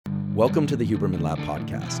Welcome to the Huberman Lab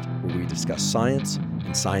podcast, where we discuss science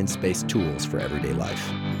and science-based tools for everyday life.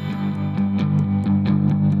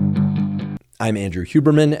 I'm Andrew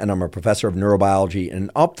Huberman, and I'm a professor of neurobiology and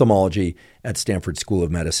ophthalmology at Stanford School of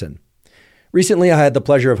Medicine. Recently, I had the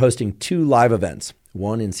pleasure of hosting two live events,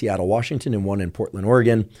 one in Seattle, Washington, and one in Portland,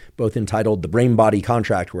 Oregon, both entitled The Brain-Body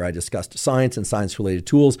Contract, where I discussed science and science-related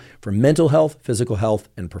tools for mental health, physical health,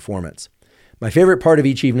 and performance. My favorite part of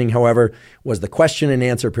each evening, however, was the question and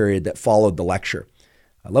answer period that followed the lecture.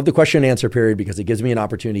 I love the question and answer period because it gives me an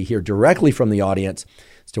opportunity to hear directly from the audience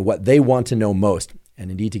as to what they want to know most,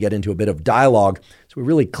 and indeed to get into a bit of dialogue so we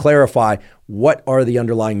really clarify what are the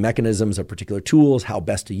underlying mechanisms of particular tools, how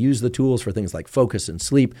best to use the tools for things like focus and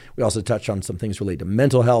sleep. We also touched on some things related to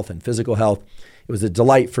mental health and physical health. It was a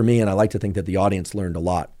delight for me, and I like to think that the audience learned a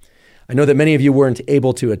lot. I know that many of you weren't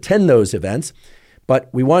able to attend those events, but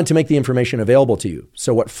we wanted to make the information available to you.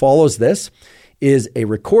 So what follows this is a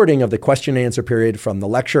recording of the question and answer period from the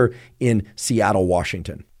lecture in Seattle,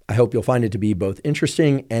 Washington. I hope you'll find it to be both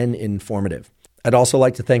interesting and informative. I'd also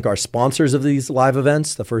like to thank our sponsors of these live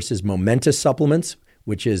events. The first is Momentous Supplements,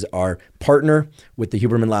 which is our partner with the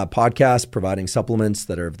Huberman Lab podcast, providing supplements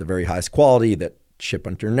that are of the very highest quality, that ship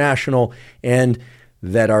international, and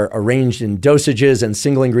that are arranged in dosages and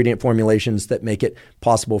single ingredient formulations that make it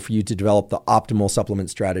possible for you to develop the optimal supplement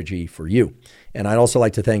strategy for you. And I'd also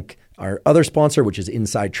like to thank our other sponsor, which is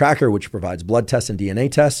Inside Tracker, which provides blood tests and DNA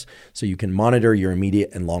tests so you can monitor your immediate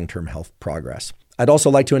and long-term health progress. I'd also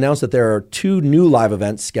like to announce that there are two new live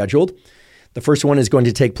events scheduled. The first one is going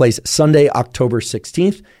to take place Sunday, October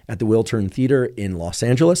 16th at the Wiltern Theater in Los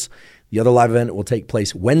Angeles. The other live event will take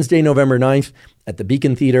place Wednesday, November 9th at the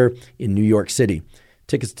Beacon Theater in New York City.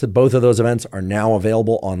 Tickets to both of those events are now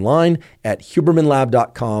available online at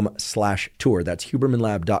hubermanlab.com/tour. That's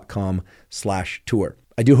hubermanlab.com/tour.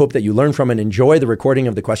 I do hope that you learn from and enjoy the recording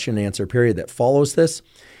of the question and answer period that follows this.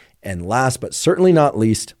 And last but certainly not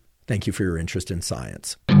least, thank you for your interest in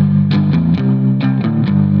science.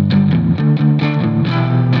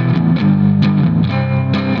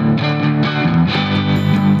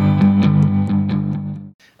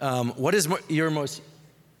 What is your most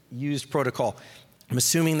used protocol? I'm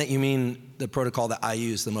assuming that you mean the protocol that I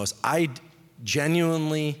use the most. I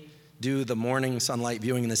genuinely do the morning sunlight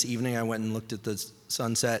viewing this evening. I went and looked at the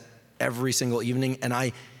sunset every single evening, and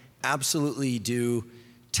I absolutely do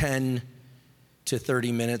 10 to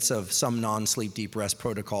 30 minutes of some non-sleep deep rest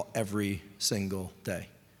protocol every single day.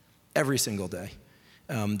 Every single day.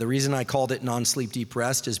 The reason I called it non-sleep deep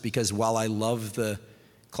rest is because while I love the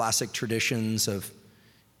classic traditions of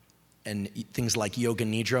and things like yoga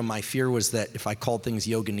nidra, my fear was that if I called things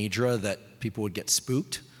yoga nidra, that people would get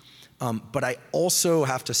spooked. But I also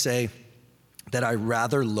have to say that I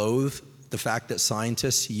rather loathe the fact that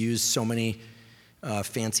scientists use so many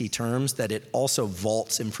fancy terms that it also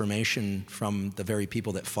vaults information from the very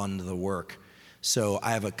people that fund the work. So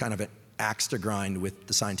I have a kind of an axe to grind with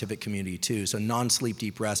the scientific community too. So non-sleep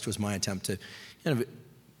deep rest was my attempt to kind of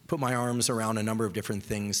put my arms around a number of different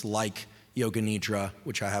things like yoga nidra,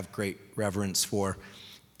 which I have great reverence for,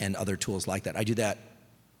 and other tools like that. I do that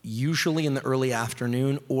usually in the early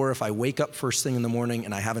afternoon, or if I wake up first thing in the morning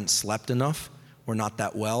and I haven't slept enough or not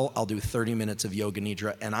that well, I'll do 30 minutes of yoga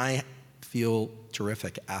nidra, and I feel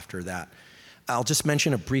terrific after that. I'll just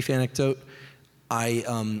mention a brief anecdote. I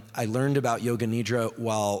learned about yoga nidra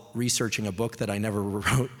while researching a book that I never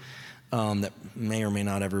wrote that may or may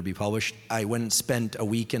not ever be published. I went and spent a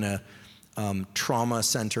week in a trauma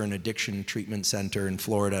center and addiction treatment center in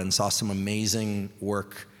Florida and saw some amazing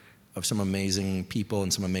work of some amazing people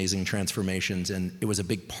and some amazing transformations. And it was a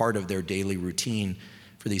big part of their daily routine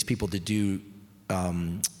for these people to do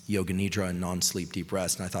yoga nidra and non-sleep deep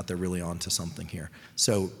rest. And I thought they're really onto something here.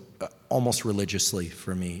 So almost religiously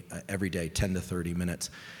for me, every day, 10 to 30 minutes.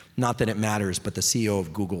 Not that it matters, but the CEO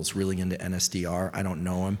of Google's really into NSDR. I don't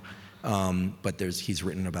know him, but he's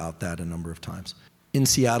written about that a number of times. In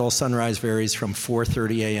Seattle, sunrise varies from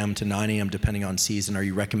 4:30 a.m. to 9 a.m. depending on season. Are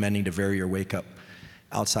you recommending to vary your wake-up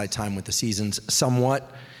outside time with the seasons? Somewhat.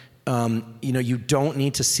 You don't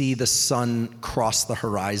need to see the sun cross the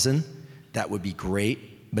horizon. That would be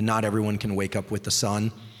great, but not everyone can wake up with the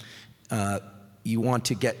sun. You want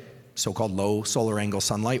to get so-called low solar angle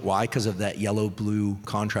sunlight. Why? Because of that yellow-blue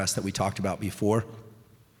contrast that we talked about before.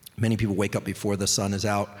 Many people wake up before the sun is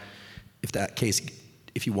out.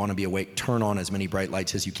 If you want to be awake, turn on as many bright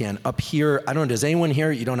lights as you can. Up here, I don't know, does anyone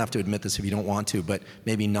here, you don't have to admit this if you don't want to, but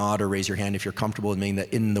maybe nod or raise your hand if you're comfortable admitting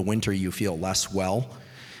that in the winter you feel less well,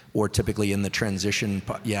 or typically in the transition,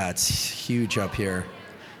 yeah, it's huge up here.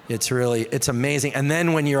 It's amazing. And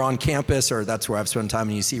then when you're on campus, or that's where I've spent time,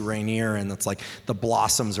 and you see Rainier, and it's like the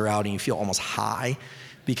blossoms are out and you feel almost high,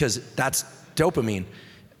 because that's dopamine.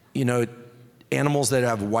 You know, animals that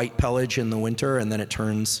have white pelage in the winter and then it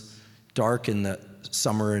turns dark in the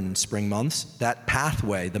summer and spring months, that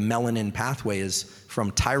pathway, the melanin pathway, is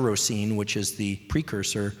from tyrosine, which is the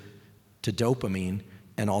precursor to dopamine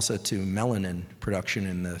and also to melanin production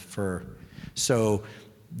in the fur. So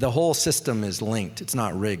the whole system is linked. It's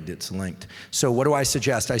not rigged, it's linked. So what do I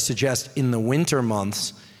suggest? I suggest in the winter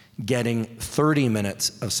months getting 30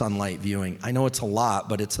 minutes of sunlight viewing. I know it's a lot,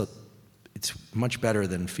 but it's much better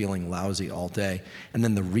than feeling lousy all day. And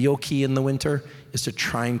then the real key in the winter is to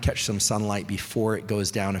try and catch some sunlight before it goes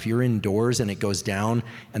down. If you're indoors and it goes down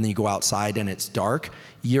and then you go outside and it's dark,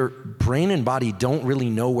 your brain and body don't really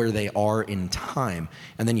know where they are in time.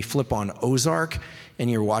 And then you flip on Ozark and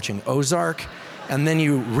you're watching Ozark, and then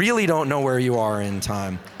you really don't know where you are in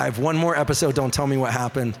time. I have one more episode, don't tell me what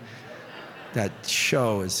happened. That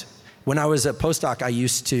show is, when I was a postdoc, I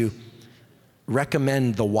used to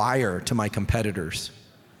recommend The Wire to my competitors.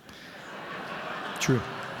 True.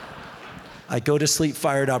 I go to sleep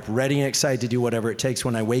fired up, ready and excited to do whatever it takes.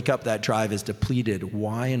 When I wake up, that drive is depleted.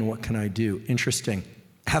 Why and what can I do? Interesting.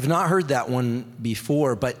 Have not heard that one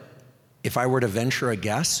before, but if I were to venture a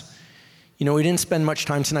guess, you know, we didn't spend much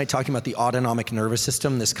time tonight talking about the autonomic nervous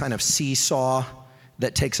system, this kind of seesaw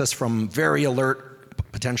that takes us from very alert,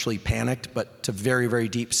 potentially panicked, but to very, very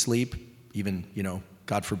deep sleep, even, you know,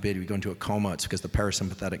 God forbid we go into a coma, it's because the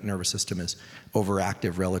parasympathetic nervous system is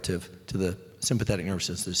overactive relative to the sympathetic nervous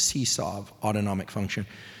system, the seesaw of autonomic function.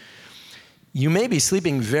 You may be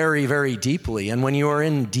sleeping very, very deeply, and when you are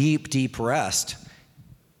in deep, deep rest,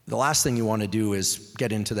 the last thing you want to do is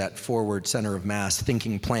get into that forward center of mass,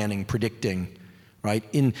 thinking, planning, predicting, right?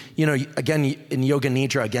 In, you know, again, in Yoga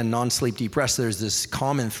Nidra, again, non-sleep deep rest, there's this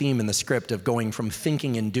common theme in the script of going from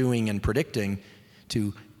thinking and doing and predicting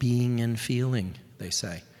to being and feeling, they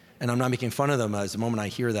say. And I'm not making fun of them. As the moment I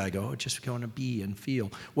hear that, I go, oh, just going to be and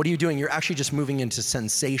feel. What are you doing? You're actually just moving into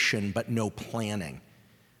sensation, but no planning,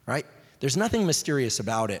 right? There's nothing mysterious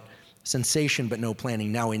about it. Sensation, but no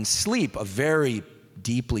planning. Now in sleep, a very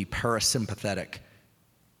deeply parasympathetic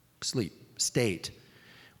sleep state,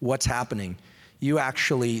 what's happening? You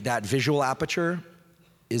actually, that visual aperture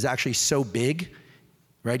is actually so big,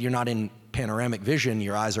 right? You're not in panoramic vision.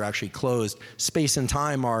 Your eyes are actually closed. Space and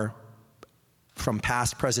time are, from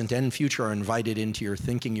past, present, and future, are invited into your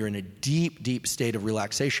thinking. You're in a deep, deep state of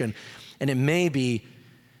relaxation. And it may be,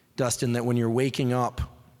 Dustin, that when you're waking up,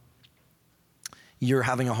 you're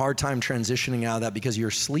having a hard time transitioning out of that because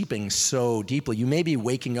you're sleeping so deeply. You may be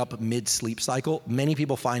waking up mid-sleep cycle. Many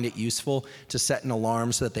people find it useful to set an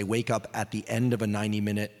alarm so that they wake up at the end of a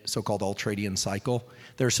 90-minute so-called ultradian cycle.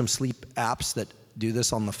 There are some sleep apps that do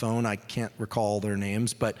this on the phone. I can't recall their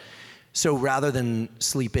names, but so rather than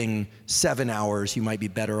sleeping 7 hours, you might be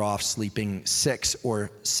better off sleeping 6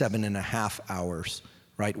 or 7.5 hours,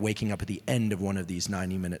 right? Waking up at the end of one of these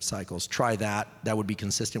 90-minute cycles. Try that. That would be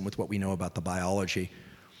consistent with what we know about the biology.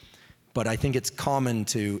 But I think it's common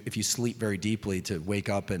to, if you sleep very deeply, to wake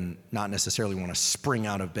up and not necessarily want to spring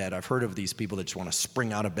out of bed. I've heard of these people that just want to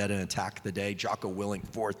spring out of bed and attack the day. Jocko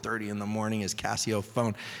Willink, 4:30 in the morning, his Casio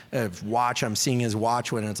phone, watch. I'm seeing his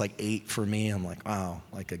watch when it's like 8 for me. I'm like, wow,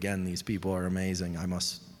 like again, these people are amazing. I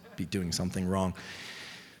must be doing something wrong.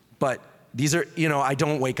 But these are, you know, I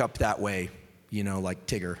don't wake up that way, you know, like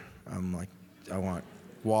Tigger. I'm like, I want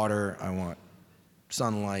water, I want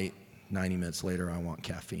sunlight. 90 minutes later, I want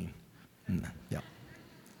caffeine. Yeah.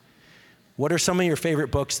 What are some of your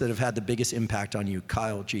favorite books that have had the biggest impact on you?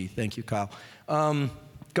 Kyle G. Thank you, Kyle.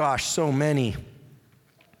 Gosh, so many.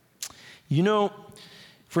 You know,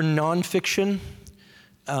 for nonfiction,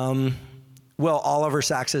 well, Oliver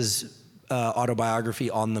Sacks's autobiography,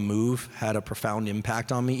 On the Move, had a profound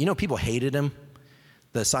impact on me. You know, people hated him.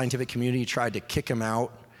 The scientific community tried to kick him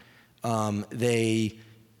out. They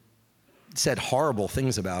said horrible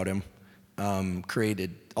things about him,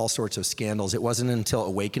 created all sorts of scandals. It wasn't until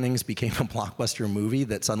Awakenings became a blockbuster movie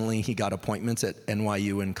that suddenly he got appointments at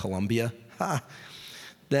NYU and Columbia.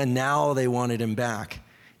 Then now they wanted him back.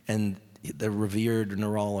 And the revered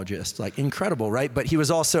neurologist, like incredible, right? But he was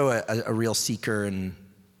also a real seeker in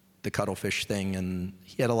the cuttlefish thing, and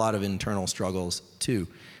he had a lot of internal struggles too.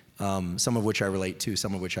 Some of which I relate to,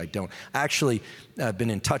 some of which I don't. I actually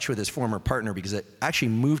been in touch with his former partner because I actually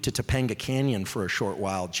moved to Topanga Canyon for a short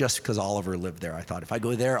while just because Oliver lived there. I thought, if I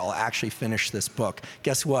go there, I'll actually finish this book.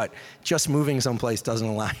 Guess what? Just moving someplace doesn't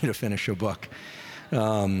allow you to finish a book.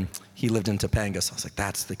 He lived in Topanga, so I was like,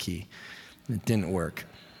 that's the key. It didn't work.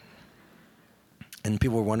 And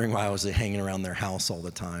people were wondering why I was hanging around their house all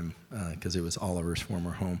the time, because it was Oliver's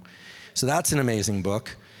former home. So that's an amazing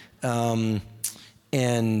book, and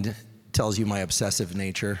tells you my obsessive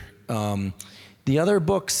nature. The other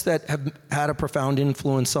books that have had a profound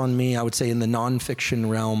influence on me, I would say in the nonfiction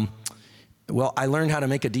realm, well, I learned how to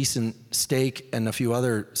make a decent steak and a few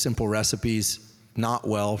other simple recipes not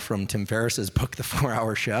well from Tim Ferriss's book, The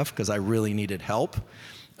 4-Hour Chef, because I really needed help.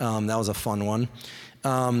 That was a fun one.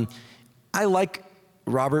 I like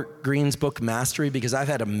Robert Greene's book, Mastery, because I've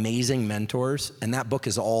had amazing mentors, and that book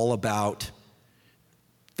is all about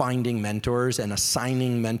finding mentors and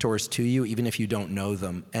assigning mentors to you, even if you don't know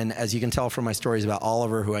them. And as you can tell from my stories about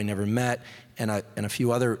Oliver, who I never met, and a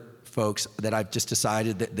few other folks that I've just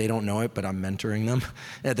decided that they don't know it, but I'm mentoring them.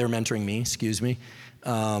 They're mentoring me, excuse me.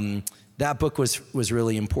 That book was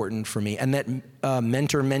really important for me. And that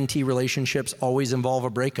mentor-mentee relationships always involve a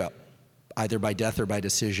breakup, either by death or by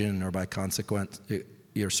decision or by consequence,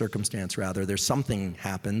 your circumstance rather. There's something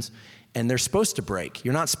happens, and they're supposed to break.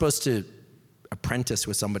 You're not supposed to apprentice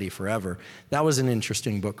with somebody forever. That was an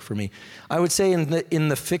interesting book for me. I would say in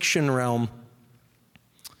the fiction realm,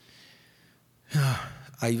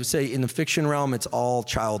 it's all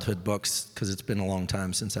childhood books, because it's been a long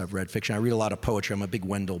time since I've read fiction. I read a lot of poetry. I'm a big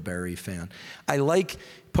Wendell Berry fan. I like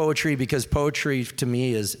poetry because poetry to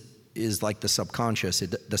me is like the subconscious.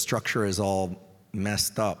 The structure is all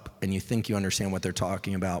messed up, and you think you understand what they're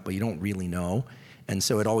talking about, but you don't really know. And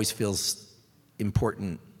so it always feels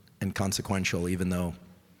important and consequential, even though,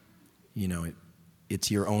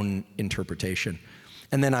 it's your own interpretation.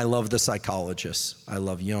 And then I love the psychologists. I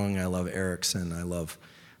love Jung, I love Erickson, I love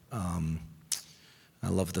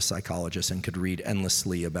the psychologists, and could read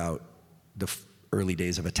endlessly about the early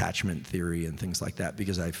days of attachment theory and things like that,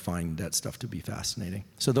 because I find that stuff to be fascinating.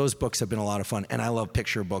 So those books have been a lot of fun, and I love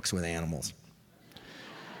picture books with animals.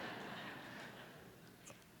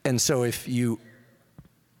 And so if you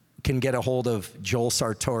can get a hold of Joel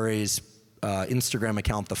Sartore's Instagram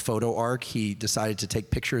account, The Photo Arc, he decided to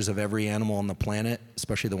take pictures of every animal on the planet,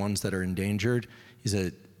 especially the ones that are endangered. He's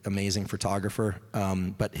an amazing photographer,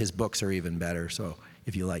 but his books are even better, so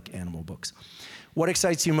if you like animal books. What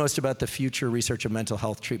excites you most about the future research of mental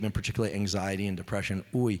health treatment, particularly anxiety and depression?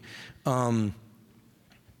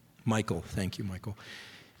 Michael, thank you, Michael.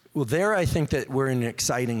 Well, there I think that we're in an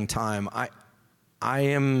exciting time.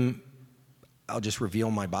 I'll just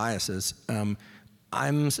reveal my biases.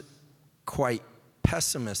 I'm quite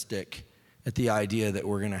pessimistic at the idea that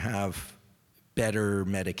we're going to have better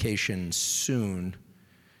medication soon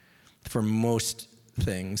for most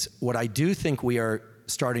things. What I do think we are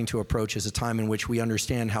starting to approach is a time in which we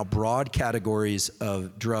understand how broad categories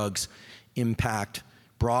of drugs impact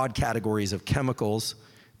broad categories of chemicals,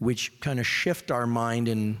 which kind of shift our mind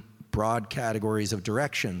in broad categories of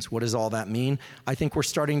directions. What does all that mean? I think we're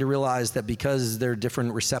starting to realize that because there are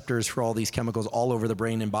different receptors for all these chemicals all over the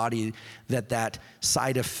brain and body, that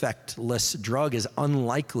side effectless drug is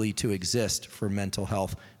unlikely to exist for mental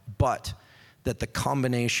health, but that the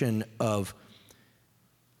combination of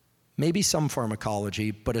maybe some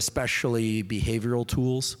pharmacology, but especially behavioral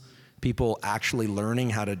tools, people actually learning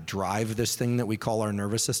how to drive this thing that we call our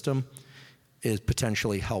nervous system, is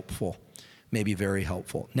potentially helpful. Maybe very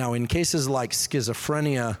helpful. Now, in cases like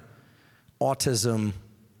schizophrenia, autism,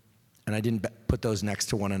 and I didn't put those next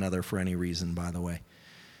to one another for any reason, by the way,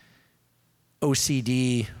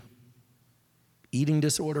 OCD, eating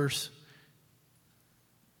disorders,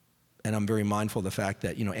 and I'm very mindful of the fact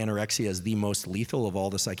that, anorexia is the most lethal of all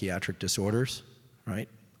the psychiatric disorders, right?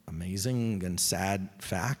 Amazing and sad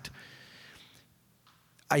fact.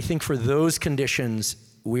 I think for those conditions,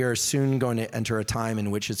 we are soon going to enter a time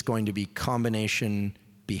in which it's going to be combination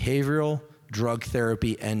behavioral, drug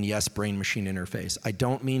therapy, and yes, brain-machine interface. I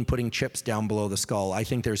don't mean putting chips down below the skull. I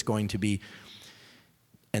think there's going to be,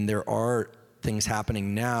 and there are things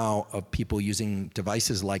happening now of people using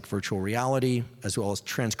devices like virtual reality, as well as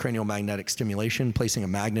transcranial magnetic stimulation, placing a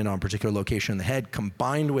magnet on a particular location in the head,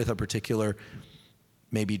 combined with a particular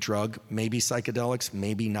maybe drug, maybe psychedelics,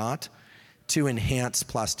 maybe not, to enhance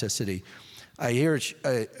plasticity. I hear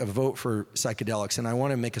a vote for psychedelics, and I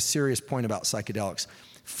want to make a serious point about psychedelics.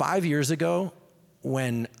 4 years ago,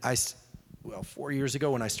 when I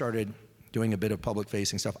started doing a bit of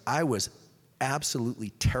public-facing stuff, I was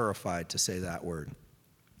absolutely terrified to say that word.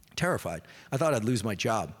 Terrified. I thought I'd lose my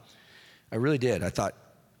job. I really did. I thought,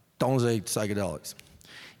 don't say psychedelics.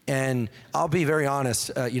 And I'll be very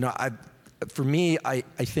honest, for me, I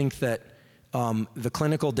think that the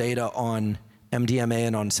clinical data on MDMA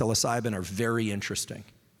and on psilocybin are very interesting,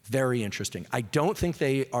 very interesting. I don't think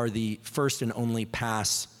they are the first and only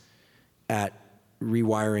pass at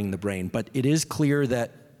rewiring the brain. But it is clear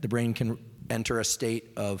that the brain can enter a state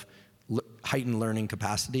of heightened learning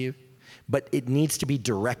capacity, but it needs to be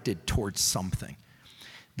directed towards something.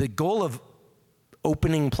 The goal of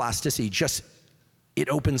opening plasticity, it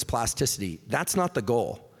opens plasticity. That's not the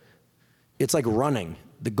goal. It's like running.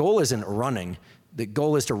 The goal isn't running. The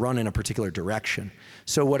goal is to run in a particular direction.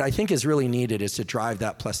 So what I think is really needed is to drive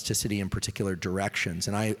that plasticity in particular directions.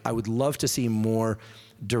 And I would love to see more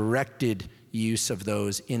directed use of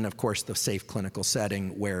those in, of course, the safe clinical setting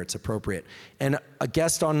where it's appropriate. And a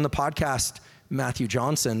guest on the podcast, Matthew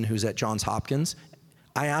Johnson, who's at Johns Hopkins,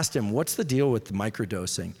 I asked him, what's the deal with the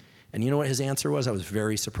microdosing? And you know what his answer was? I was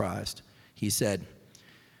very surprised. He said,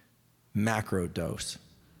 macro dose.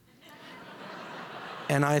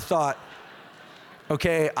 And I thought,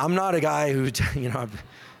 okay, I'm not a guy who,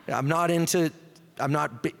 I'm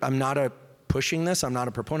not pushing this. I'm not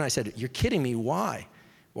a proponent. I said, you're kidding me. Why?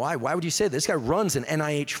 Why would you say this? This guy runs an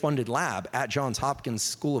NIH-funded lab at Johns Hopkins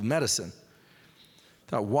School of Medicine. I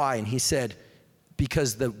thought, why? And he said,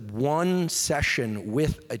 because the one session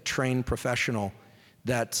with a trained professional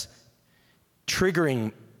that's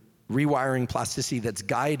triggering rewiring plasticity that's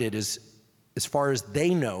guided is, as far as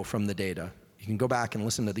they know from the data, you can go back and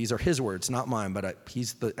listen to, these are his words, not mine, but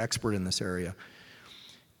he's the expert in this area,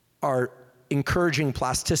 are encouraging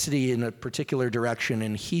plasticity in a particular direction,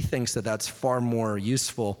 and he thinks that that's far more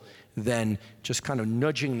useful than just kind of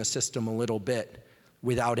nudging the system a little bit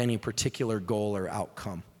without any particular goal or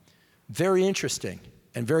outcome. Very interesting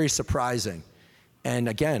and very surprising. And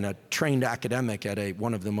again, a trained academic at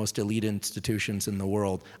one of the most elite institutions in the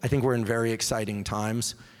world. I think we're in very exciting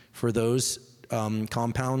times for those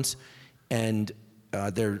compounds. And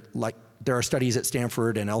there are studies at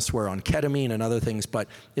Stanford and elsewhere on ketamine and other things, but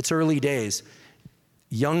it's early days.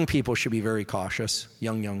 Young people should be very cautious,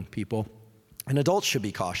 young people. And adults should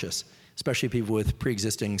be cautious, especially people with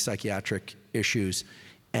pre-existing psychiatric issues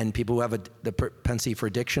and people who have the propensity for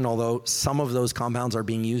addiction, although some of those compounds are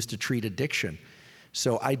being used to treat addiction.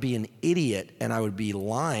 So I'd be an idiot and I would be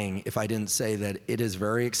lying if I didn't say that it is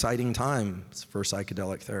very exciting times for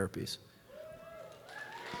psychedelic therapies.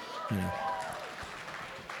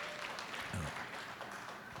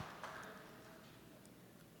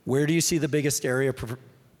 Where do you see the biggest area?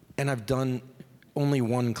 And I've done only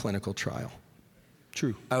one clinical trial.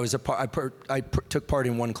 True. I took part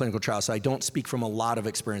in one clinical trial, so I don't speak from a lot of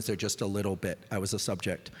experience there, just a little bit. I was a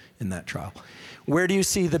subject in that trial. Where do you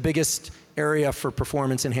see the biggest area for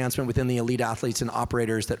performance enhancement within the elite athletes and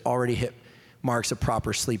operators that already hit marks of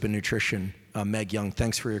proper sleep and nutrition? Meg Young,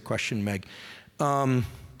 thanks for your question, Meg.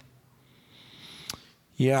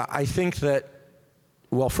 Yeah, I think that,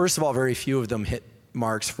 well, first of all, very few of them hit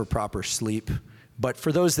marks for proper sleep. But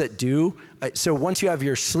for those that do, so once you have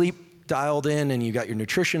your sleep dialed in and you got your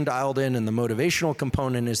nutrition dialed in and the motivational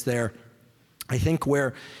component is there, I think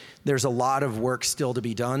where there's a lot of work still to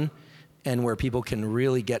be done and where people can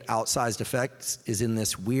really get outsized effects is in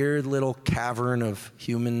this weird little cavern of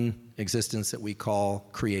human existence that we call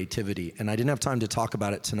creativity. And I didn't have time to talk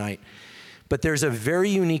about it tonight. But there's a very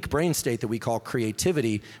unique brain state that we call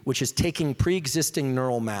creativity, which is taking pre-existing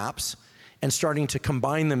neural maps and starting to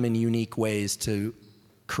combine them in unique ways to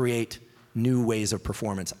create new ways of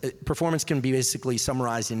performance. Performance can be basically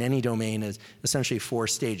summarized in any domain as essentially 4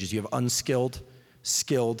 stages. You have unskilled,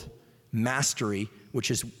 skilled, mastery,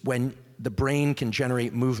 which is when the brain can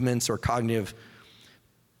generate movements or cognitive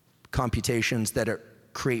computations that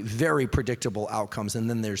create very predictable outcomes. And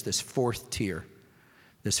then there's this 4th tier,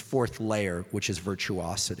 this 4th layer, which is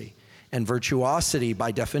virtuosity. And virtuosity,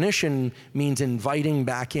 by definition, means inviting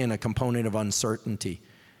back in a component of uncertainty.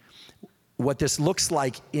 What this looks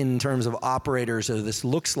like in terms of operators, or this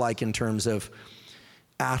looks like in terms of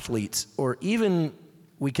athletes, or even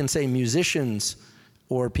we can say musicians,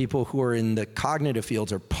 or people who are in the cognitive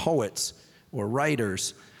fields, or poets, or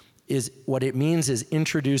writers, is what it means is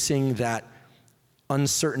introducing that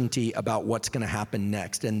uncertainty about what's going to happen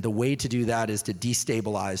next. And the way to do that is to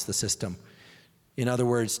destabilize the system. In other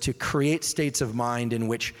words, to create states of mind in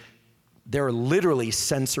which there are literally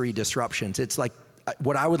sensory disruptions. It's like,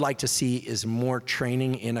 what I would like to see is more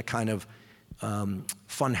training in a kind of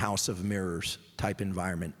fun house of mirrors type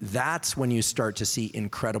environment. That's when you start to see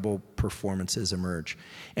incredible performances emerge.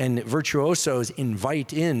 And virtuosos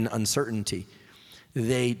invite in uncertainty.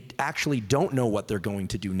 They actually don't know what they're going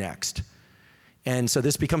to do next. And so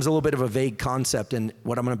this becomes a little bit of a vague concept, and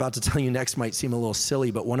what I'm about to tell you next might seem a little silly,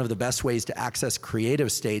 but one of the best ways to access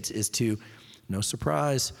creative states is to, no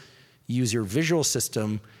surprise, use your visual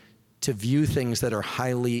system to view things that are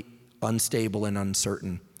highly unstable and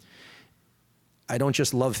uncertain. I don't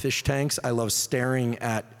just love fish tanks, I love staring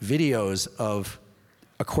at videos of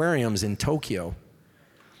aquariums in Tokyo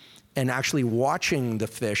and actually watching the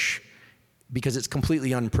fish because it's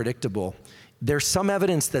completely unpredictable. There's some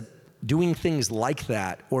evidence that doing things like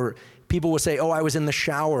that, or people will say, oh, I was in the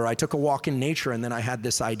shower, I took a walk in nature, and then I had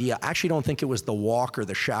this idea. I actually don't think it was the walk or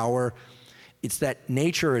the shower. It's that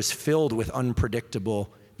nature is filled with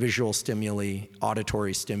unpredictable visual stimuli,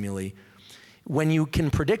 auditory stimuli. When you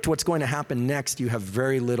can predict what's going to happen next, you have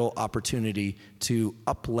very little opportunity to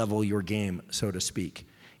up-level your game, so to speak.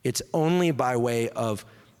 It's only by way of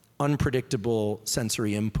unpredictable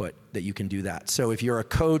sensory input that you can do that. So if you're a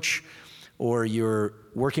coach or you're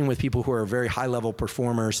working with people who are very high-level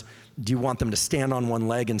performers, do you want them to stand on one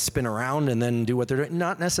leg and spin around and then do what they're doing?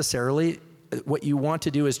 Not necessarily. What you want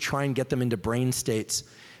to do is try and get them into brain states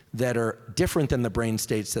that are different than the brain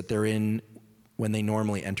states that they're in when they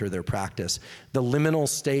normally enter their practice. The liminal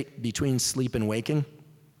state between sleep and waking,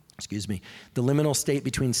 the liminal state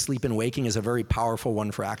between sleep and waking is a very powerful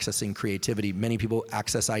one for accessing creativity. Many people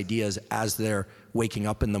access ideas as they're waking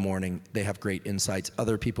up in the morning. They have great insights.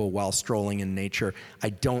 Other people, while strolling in nature, I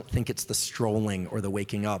don't think it's the strolling or the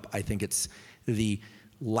waking up. I think it's the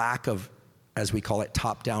lack of, as we call it,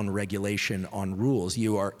 top-down regulation on rules.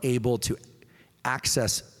 You are able to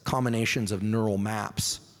access combinations of neural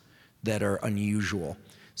maps that are unusual.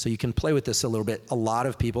 So you can play with this a little bit. A lot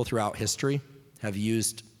of people throughout history have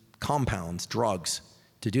used compounds, drugs,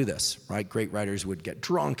 to do this, right? Great writers would get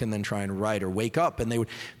drunk and then try and write, or wake up, and they would,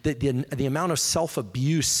 the amount of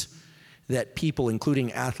self-abuse that people,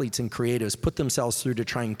 including athletes and creatives, put themselves through to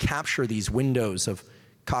try and capture these windows of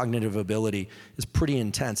cognitive ability is pretty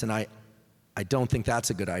intense, and I don't think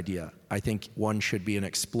that's a good idea. I think one should be an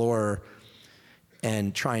explorer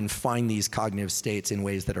and try and find these cognitive states in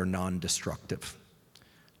ways that are non-destructive.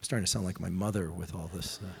 I'm starting to sound like my mother with all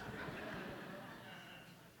this.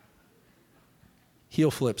 Heel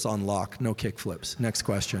flips on lock, no kick flips. Next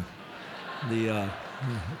question. There's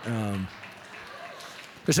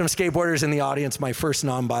some skateboarders in the audience, my first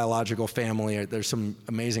non-biological family. There's some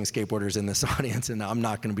amazing skateboarders in this audience, and I'm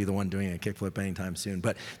not gonna be the one doing a kickflip anytime soon,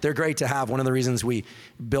 but they're great to have. One of the reasons we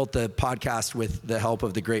built the podcast with the help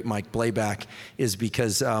of the great Mike Blayback is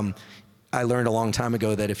because I learned a long time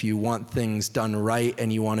ago that if you want things done right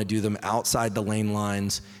and you wanna do them outside the lane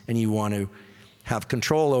lines and you want to have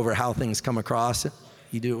control over how things come across,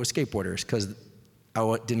 you do it with skateboarders, because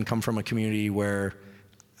I didn't come from a community where,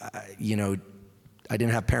 I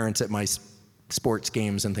didn't have parents at my sports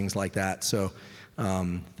games and things like that. So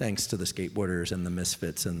thanks to the skateboarders and the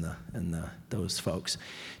misfits and those folks.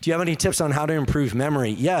 Do you have any tips on how to improve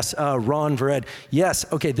memory? Yes, Ron Vered.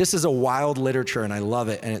 Yes, okay, this is a wild literature and I love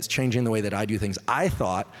it, and it's changing the way that I do things. I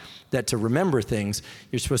thought that to remember things,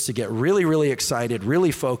 you're supposed to get really, really excited,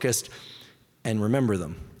 really focused, and remember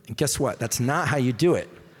them. And guess what? That's not how you do it.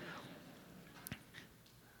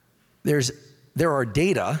 There are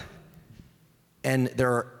data, and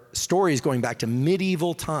there are stories going back to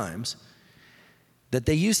medieval times that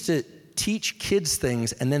they used to teach kids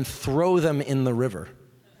things and then throw them in the river.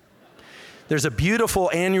 There's a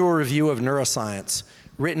beautiful annual review of neuroscience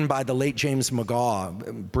written by the late James McGaw,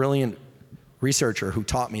 a brilliant researcher who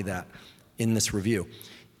taught me that in this review.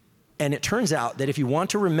 And it turns out that if you want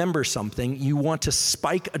to remember something, you want to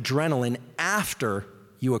spike adrenaline after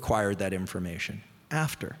you acquired that information.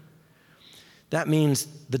 After. That means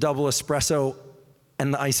the double espresso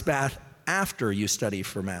and the ice bath after you study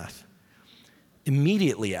for math.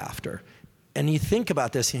 Immediately after. And you think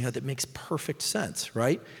about this, that makes perfect sense,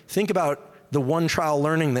 right? Think about the one trial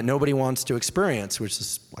learning that nobody wants to experience, which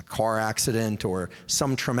is a car accident or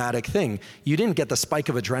some traumatic thing. You didn't get the spike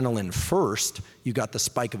of adrenaline first, you got the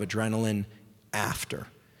spike of adrenaline after.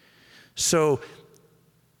 So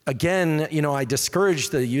again, I discourage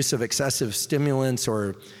the use of excessive stimulants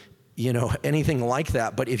or anything like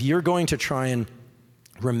that, but if you're going to try and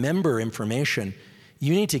remember information,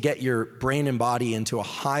 you need to get your brain and body into a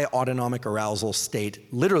high autonomic arousal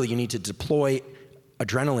state. Literally, you need to deploy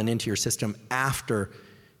adrenaline into your system after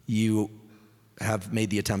you have made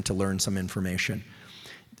the attempt to learn some information.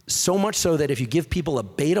 So much so that if you give people a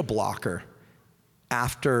beta blocker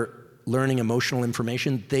after learning emotional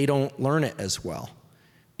information, they don't learn it as well.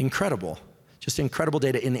 Incredible. Just incredible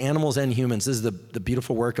data in animals and humans. This is the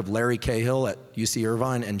beautiful work of Larry Cahill at UC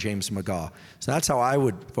Irvine and James McGaw. So that's how I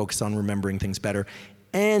would focus on remembering things better.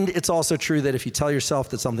 And it's also true that if you tell yourself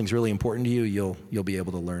that something's really important to you, you'll be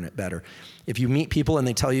able to learn it better. If you meet people and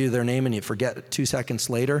they tell you their name and you forget 2 seconds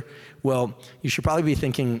later, well, you should probably be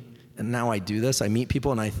thinking, and now I do this, I meet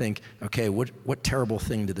people and I think, okay, what terrible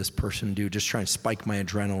thing did this person do? Just try and spike my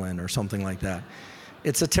adrenaline or something like that.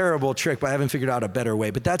 It's a terrible trick, but I haven't figured out a better way.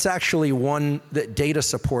 But that's actually one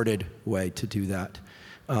data-supported way to do that.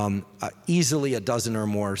 Easily a dozen or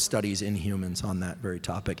more studies in humans on that very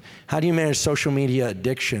topic. How do you manage social media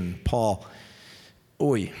addiction, Paul?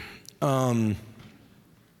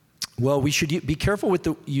 Well, we should be careful with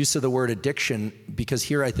the use of the word addiction, because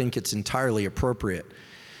here I think it's entirely appropriate.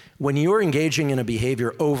 When you're engaging in a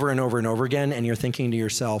behavior over and over and over again, and you're thinking to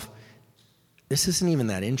yourself, this isn't even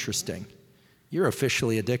that interesting, you're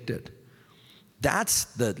officially addicted. That's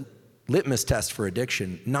the litmus test for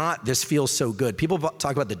addiction, not this feels so good. People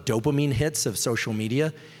talk about the dopamine hits of social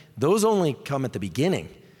media. Those only come at the beginning.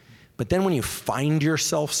 But then when you find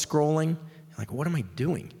yourself scrolling, you're like, what am I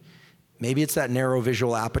doing? Maybe it's that narrow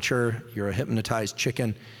visual aperture, you're a hypnotized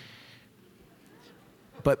chicken.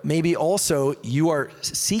 But maybe also you are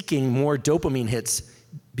seeking more dopamine hits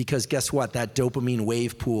because guess what? That dopamine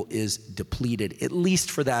wave pool is depleted, at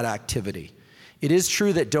least for that activity. It is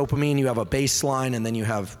true that dopamine, you have a baseline and then you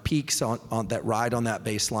have peaks on that ride on that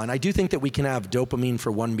baseline. I do think that we can have dopamine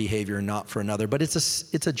for one behavior and not for another, but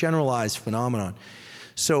it's a generalized phenomenon.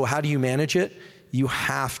 So how do you manage it? You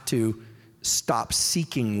have to stop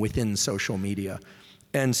seeking within social media.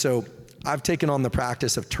 And so I've taken on the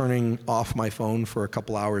practice of turning off my phone for a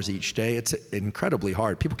couple hours each day. It's incredibly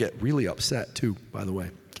hard. People get really upset too, by the way.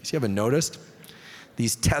 In case you haven't noticed,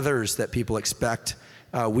 these tethers that people expect.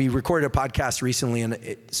 We recorded a podcast recently,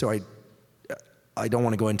 and so I don't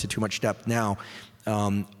want to go into too much depth now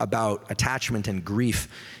about attachment and grief.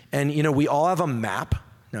 And we all have a map,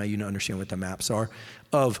 now you understand what the maps are,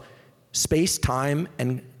 of space, time,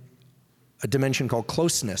 and a dimension called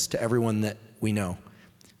closeness to everyone that we know.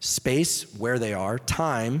 Space, where they are,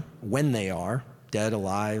 time, when they are, dead,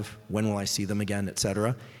 alive, when will I see them again,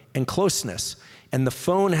 etc., and closeness. And the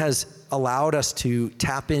phone has allowed us to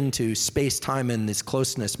tap into space, time, and this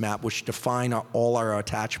closeness map, which define all our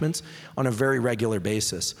attachments on a very regular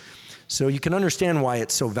basis. So you can understand why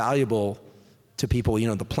it's so valuable to people.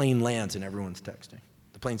 The plane lands and everyone's texting.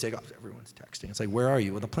 The plane takes off, everyone's texting. It's like, where are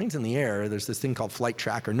you? Well, the plane's in the air. There's this thing called flight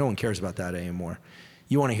tracker. No one cares about that anymore.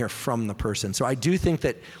 You want to hear from the person. So I do think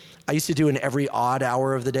that I used to do in every odd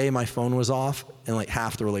hour of the day, my phone was off, and like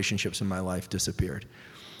half the relationships in my life disappeared.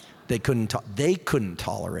 They couldn't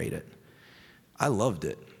tolerate it. I loved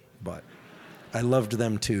it, but I loved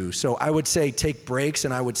them too. So I would say take breaks,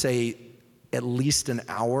 and I would say at least an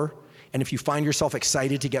hour. And if you find yourself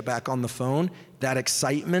excited to get back on the phone, that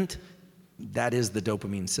excitement, that is the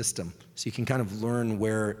dopamine system. So you can kind of learn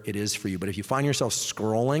where it is for you. But if you find yourself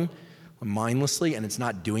scrolling mindlessly and it's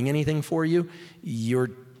not doing anything for you,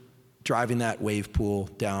 you're driving that wave pool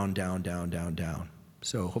down, down, down, down, down.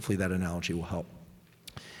 So hopefully that analogy will help.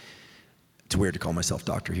 It's weird to call myself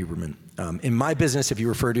Dr. Huberman. In my business, if you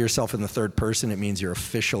refer to yourself in the third person, it means you're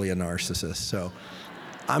officially a narcissist. So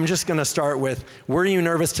I'm just going to start with, were you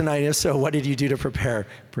nervous tonight? If so, what did you do to prepare,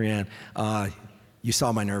 Brianne? You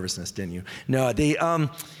saw my nervousness, didn't you? No,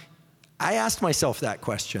 I asked myself that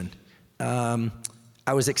question.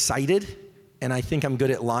 I was excited, and I think I'm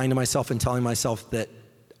good at lying to myself and telling myself that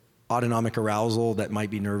autonomic arousal, that might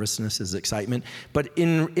be nervousness, is excitement. But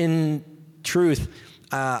in truth,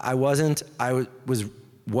 I wasn't. I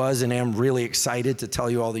was and am really excited to tell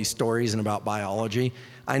you all these stories and about biology.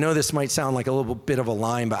 I know this might sound like a little bit of a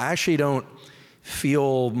line, but I actually don't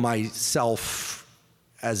feel myself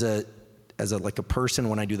as a person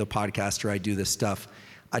when I do the podcast or I do this stuff.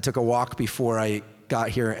 I took a walk before I got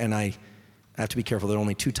here, and I have to be careful. There are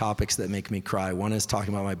only two topics that make me cry. One is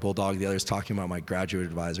talking about my bulldog. The other is talking about my graduate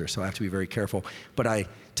advisor. So I have to be very careful. But I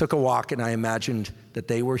took a walk, and I imagined that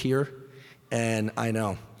they were here. And I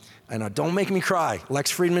know, don't make me cry.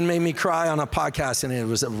 Lex Friedman made me cry on a podcast, and it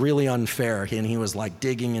was really unfair. And he was like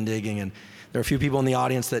digging and digging. And there are a few people in the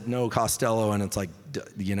audience that know Costello, and it's like,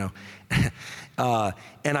 and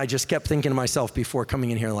I just kept thinking to myself before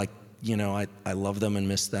coming in here, like, I love them and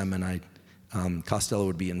miss them, and Costello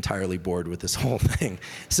would be entirely bored with this whole thing.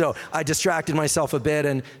 So I distracted myself a bit,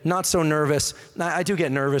 and not so nervous. I do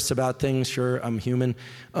get nervous about things, sure, I'm human.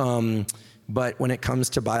 But when it comes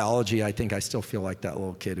to biology, I think I still feel like that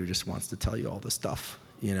little kid who just wants to tell you all the stuff,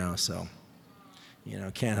 so,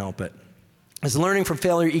 can't help it. Is learning from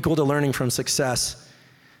failure equal to learning from success?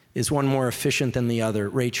 Is one more efficient than the other?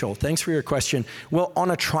 Rachel, thanks for your question. Well,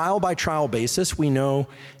 on a trial-by-trial basis, we know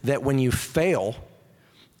that when you fail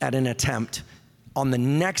at an attempt, on the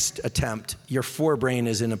next attempt, your forebrain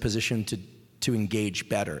is in a position to engage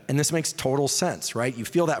better. And this makes total sense, right? You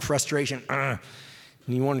feel that frustration, and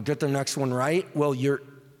you want to get the next one right. Well, you're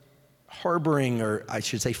harboring, or I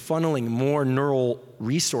should say funneling more neural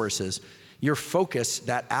resources. Your focus,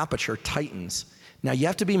 that aperture, tightens. Now, you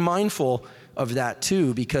have to be mindful of that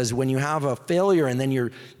too, because when you have a failure and then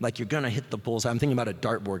you're going to hit the bullseye. I'm thinking about a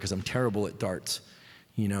dartboard because I'm terrible at darts.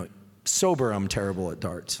 You know, sober, I'm terrible at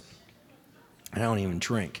darts. I don't even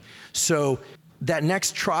drink. So that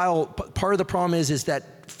next trial, part of the problem is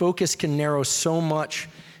that focus can narrow so much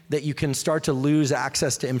that you can start to lose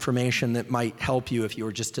access to information that might help you if you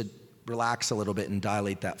were just to relax a little bit and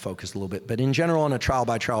dilate that focus a little bit. But in general, on a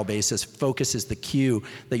trial-by-trial basis, focus is the cue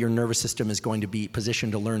that your nervous system is going to be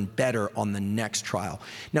positioned to learn better on the next trial.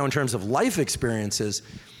 Now, in terms of life experiences,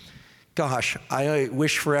 gosh, I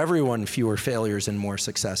wish for everyone fewer failures and more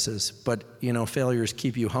successes. But, you know, failures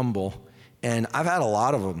keep you humble. And I've had a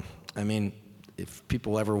lot of them. I mean, if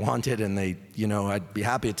people ever wanted and they, you know, I'd be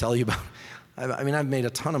happy to tell you about. I mean, I've made a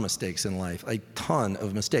ton of mistakes in life, a ton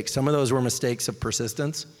of mistakes. Some of those were mistakes of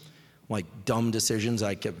persistence, like dumb decisions.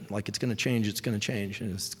 I kept, like, it's gonna change,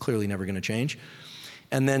 and it's clearly never gonna change.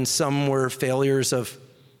 And then some were failures of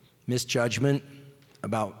misjudgment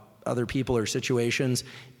about other people or situations.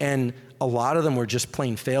 And a lot of them were just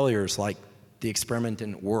plain failures, like the experiment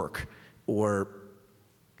didn't work, or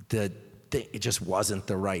it just wasn't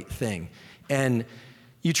the right thing. And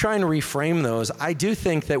you try and reframe those. I do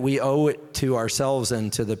think that we owe it to ourselves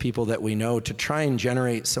and to the people that we know to try and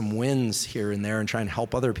generate some wins here and there and try and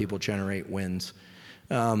help other people generate wins.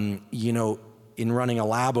 You know, in running a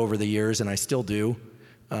lab over the years, and I still do,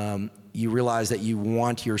 you realize that you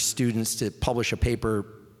want your students to publish a paper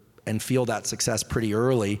and feel that success pretty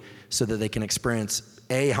early so that they can experience,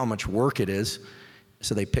 A, how much work it is,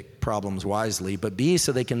 so they pick problems wisely, but B,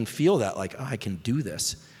 so they can feel that, like, oh, I can do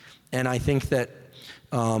this. And I think that,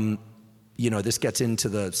 you know, this gets into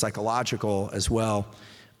the psychological as well.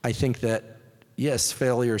 I think that, yes,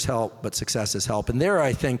 failures help, but successes help. And there,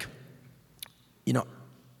 I think, you know,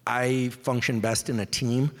 I function best in a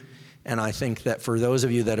team. And I think that for those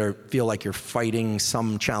of you that feel like you're fighting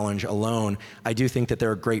some challenge alone, I do think that there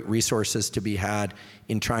are great resources to be had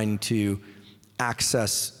in trying to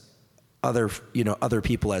access other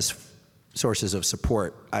people as sources of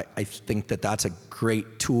support. I think that that's a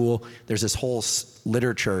great tool. There's this whole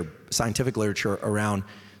literature, scientific literature around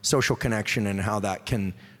social connection and how that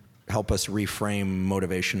can help us reframe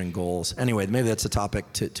motivation and goals. Anyway, maybe that's a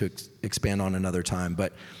topic to expand on another time,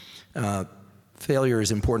 but failure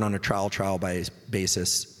is important on a trial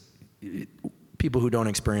basis. People who don't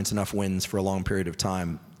experience enough wins for a long period of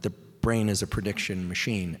time, the brain is a prediction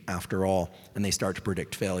machine after all, and they start to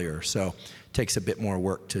predict failure. So it takes a bit more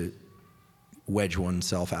work to wedge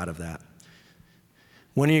oneself out of that.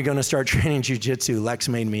 When are you going to start training jiu-jitsu? Lex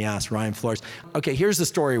made me ask, Ryan Flores. Okay, here's the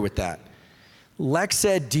story with that. Lex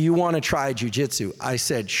said, do you want to try jiu-jitsu? I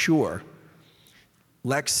said, sure.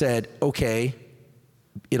 Lex said, okay,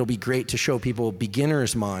 it'll be great to show people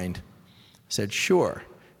beginner's mind. I said, sure.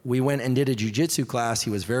 We went and did a jiu-jitsu class. He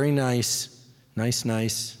was very nice,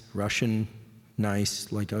 Russian,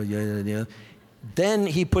 nice, like, oh, yeah. Then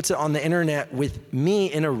he puts it on the internet with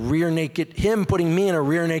me in a him putting me in a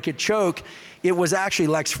rear naked choke. It was actually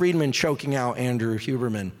Lex Friedman choking out Andrew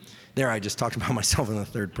Huberman. There, I just talked about myself in the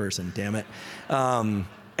third person, damn it.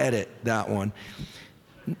 Edit that one.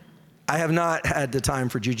 I have not had the time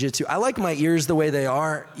for jiu-jitsu. I like my ears the way they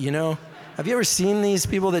are, you know? Have you ever seen these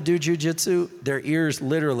people that do jiu-jitsu? Their ears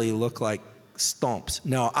literally look like stomps.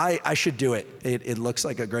 No, I should do it. It looks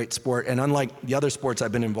like a great sport. And unlike the other sports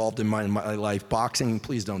I've been involved in my life, boxing,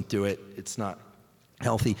 please don't do it. It's not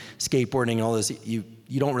healthy. Skateboarding, all this, you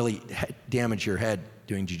don't really damage your head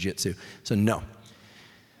doing jiu-jitsu. So no.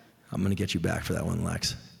 I'm gonna get you back for that one,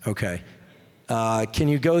 Lex. Okay. Can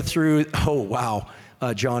you go through, oh wow,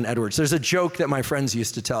 John Edwards. There's a joke that my friends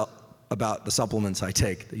used to tell about the supplements I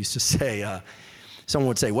take. They used to say, someone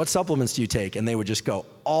would say, what supplements do you take? And they would just go,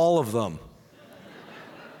 all of them.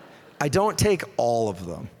 I don't take all of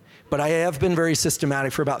them, but I have been very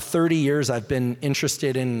systematic. For about 30 years, I've been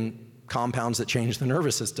interested in compounds that change the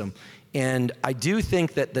nervous system. And I do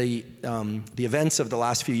think that the events of the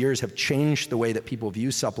last few years have changed the way that people view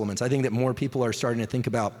supplements. I think that more people are starting to think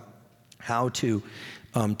about how to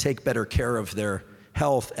take better care of their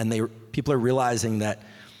health, and people are realizing that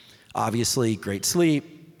obviously great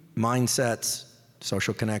sleep, mindsets,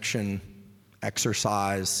 social connection,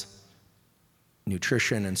 exercise,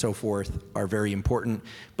 nutrition, and so forth are very important.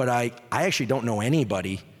 But I actually don't know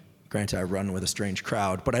anybody, granted I run with a strange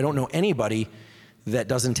crowd, but I don't know anybody that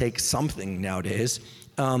doesn't take something nowadays.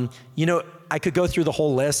 You know, I could go through the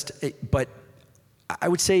whole list, but I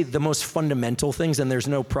would say the most fundamental things, and there's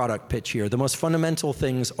no product pitch here, the most fundamental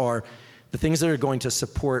things are the things that are going to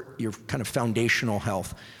support your kind of foundational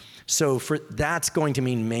health. So that's going to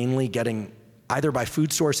mean mainly getting, either by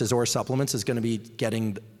food sources or supplements, is going to be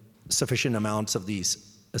getting sufficient amounts of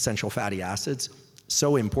these essential fatty acids.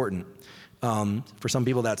 So important. For some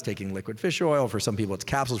people, that's taking liquid fish oil. For some people, it's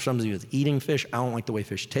capsules. For some people, it's eating fish. I don't like the way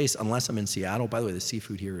fish tastes unless I'm in Seattle. By the way, the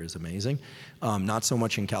seafood here is amazing. Not so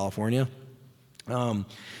much in California.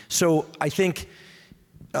 So I think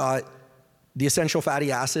the essential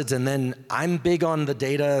fatty acids, and then I'm big on the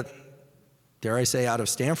data, dare I say, out of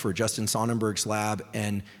Stanford, Justin Sonnenberg's lab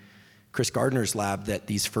and Chris Gardner's lab, that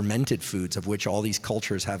these fermented foods, of which all these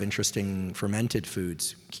cultures have interesting fermented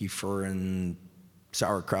foods, kefir and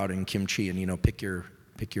sauerkraut and kimchi, and pick your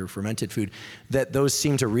fermented food, that those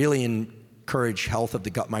seem to really encourage health of the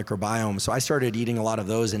gut microbiome. So I started eating a lot of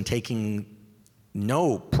those and taking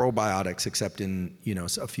no probiotics except in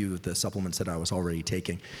a few of the supplements that I was already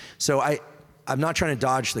taking. So I'm not trying to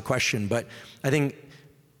dodge the question, but I think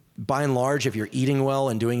by and large, if you're eating well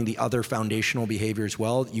and doing the other foundational behaviors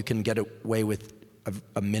well, you can get away with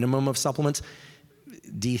a minimum of supplements.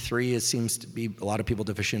 D3 seems to be a lot of people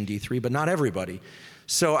deficient in D3, but not everybody.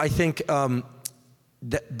 So I think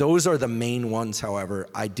those are the main ones. However,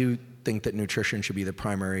 I do think that nutrition should be the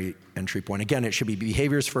primary entry point. Again, it should be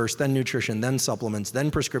behaviors first, then nutrition, then supplements,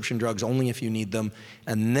 then prescription drugs only if you need them,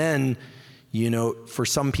 and then, for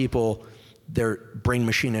some people, their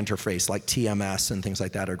brain-machine interface like TMS and things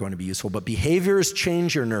like that are going to be useful. But behaviors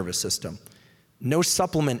change your nervous system. No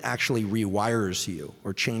supplement actually rewires you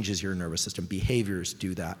or changes your nervous system. Behaviors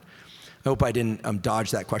do that. I hope I didn't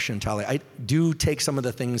dodge that question entirely. I do take some of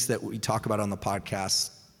the things that we talk about on the podcast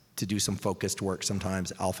to do some focused work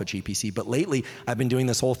sometimes, alpha GPC. But lately, I've been doing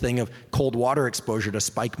this whole thing of cold water exposure to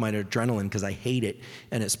spike my adrenaline because I hate it,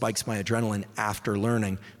 and it spikes my adrenaline after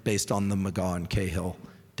learning based on the McGaw and Cahill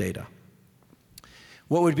data.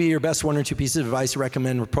 What would be your best one or two pieces of advice to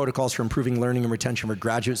recommend protocols for improving learning and retention for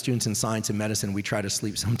graduate students in science and medicine? We try to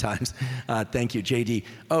sleep sometimes. Thank you, JD.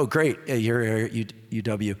 Oh, great. You're at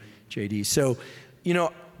UW, JD. So,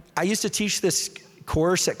 I used to teach this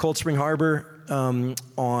course at Cold Spring Harbor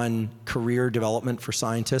on career development for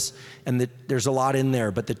scientists, and there's a lot in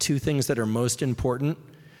there, but the two things that are most important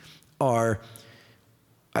are,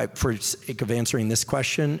 for sake of answering this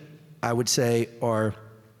question, I would say are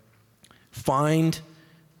find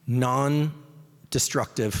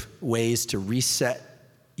non-destructive ways to reset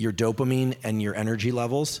your dopamine and your energy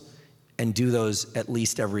levels, and do those at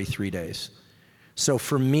least every 3 days. So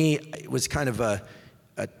for me, it was kind of a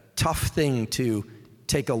tough thing to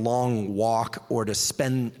take a long walk or to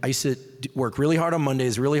spend. I used to work really hard on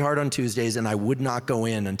Mondays, really hard on Tuesdays, and I would not go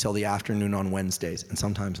in until the afternoon on Wednesdays, and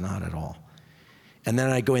sometimes not at all. And then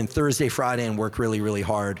I'd go in Thursday, Friday, and work really, really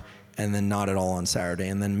hard, and then not at all on Saturday,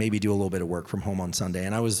 and then maybe do a little bit of work from home on Sunday.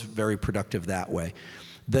 And I was very productive that way.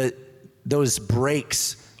 Those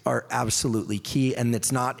breaks are absolutely key, and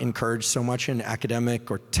it's not encouraged so much in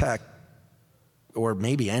academic or tech or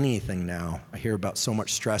maybe anything now. I hear about so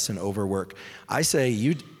much stress and overwork. I say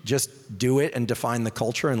you just do it and define the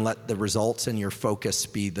culture and let the results and your focus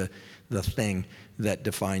be the thing that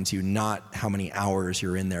defines you, not how many hours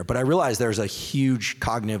you're in there. But I realize there's a huge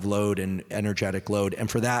cognitive load and energetic load,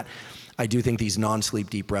 and for that, I do think these non-sleep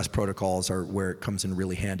deep rest protocols are where it comes in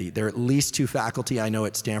really handy. There are at least two faculty I know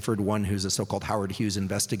at Stanford, one who's a so-called Howard Hughes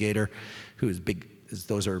investigator, who's big,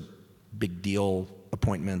 those are big deal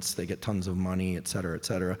appointments, they get tons of money, et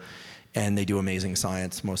cetera, and they do amazing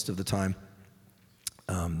science most of the time.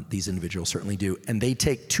 These individuals certainly do. And they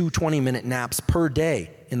take 2 20-minute naps per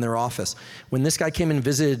day in their office. When this guy came and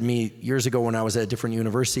visited me years ago when I was at a different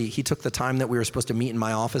university, he took the time that we were supposed to meet in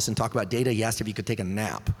my office and talk about data. He asked if he could take a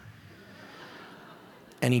nap.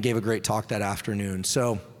 And he gave a great talk that afternoon.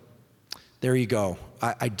 So there you go.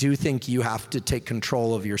 I do think you have to take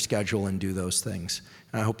control of your schedule and do those things.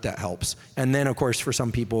 And I hope that helps. And then, of course, for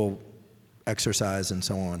some people, exercise and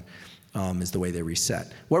so on. Is the way they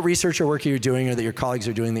reset. What research or work are you doing or that your colleagues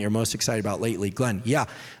are doing that you're most excited about lately? Glenn, yeah.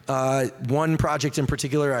 One project in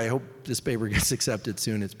particular, I hope this paper gets accepted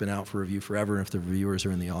soon. It's been out for review forever. If the reviewers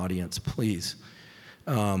are in the audience, please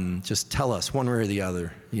just tell us one way or the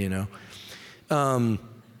other,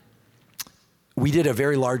 We did a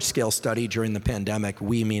very large-scale study during the pandemic,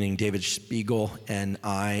 we meaning David Spiegel and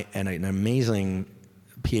I, and an amazing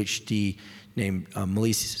PhD named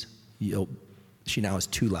Melise, she now has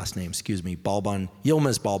 2 last names, Balban,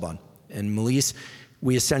 Yilmaz Balban. And Melise,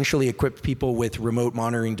 we essentially equipped people with remote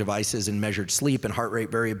monitoring devices and measured sleep and heart rate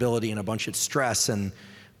variability and a bunch of stress and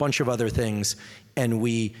a bunch of other things. And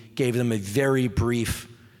we gave them a very brief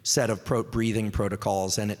set of breathing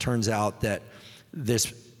protocols. And it turns out that this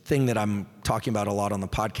thing that I'm talking about a lot on the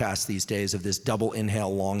podcast these days of this double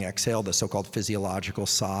inhale, long exhale, the so-called physiological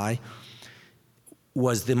sigh,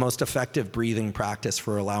 was the most effective breathing practice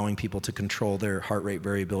for allowing people to control their heart rate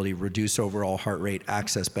variability, reduce overall heart rate,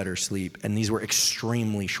 access better sleep. And these were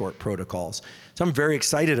extremely short protocols. So I'm very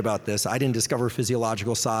excited about this. I didn't discover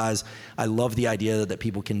physiological size. I love the idea that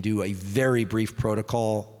people can do a very brief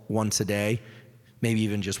protocol once a day, maybe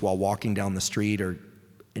even just while walking down the street or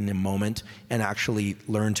in a moment, and actually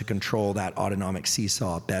learn to control that autonomic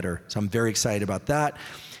seesaw better. So I'm very excited about that.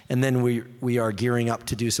 And then we are gearing up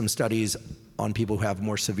to do some studies on people who have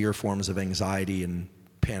more severe forms of anxiety and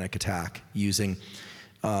panic attack, using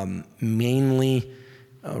mainly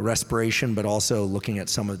respiration, but also looking at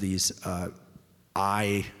some of these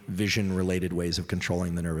eye vision related ways of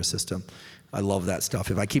controlling the nervous system. I love that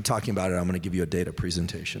stuff. If I keep talking about it, I'm going to give you a data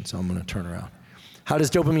presentation, so I'm going to turn around. How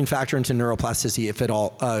does dopamine factor into neuroplasticity, if at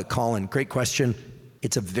all? Colin, great question.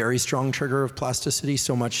 It's a very strong trigger of plasticity,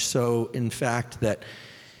 so much so, in fact, that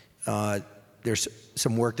there's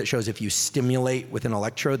some work that shows if you stimulate with an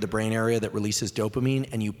electrode the brain area that releases dopamine,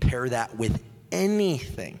 and you pair that with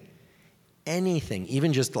anything,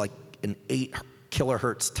 even just like an 8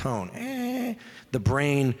 kilohertz tone, the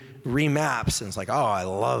brain remaps, and it's like, oh, I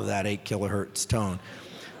love that 8 kilohertz tone.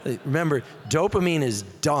 Remember, dopamine is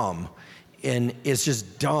dumb, and it's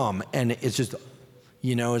just dumb, and it's just,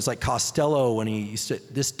 it's like Costello when he used to,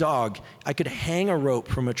 this dog, I could hang a rope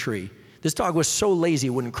from a tree. This dog was so lazy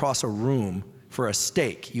it wouldn't cross a room for a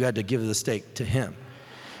steak. You had to give the steak to him.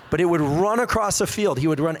 But it would run across a field. He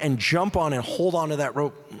would run and jump on and hold onto that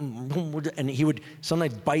rope, and he would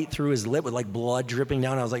sometimes bite through his lip with like blood dripping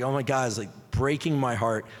down. I was like, oh my God, it's like breaking my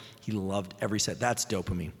heart. He loved every set. That's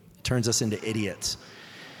dopamine. It turns us into idiots.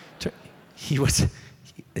 He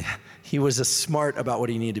was smart about what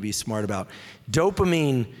he needed to be smart about.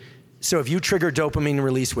 Dopamine, so if you trigger dopamine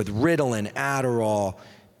release with Ritalin, Adderall,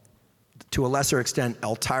 to a lesser extent,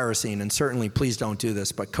 L-tyrosine, and certainly please don't do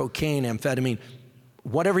this, but cocaine, amphetamine,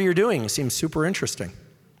 whatever you're doing seems super interesting.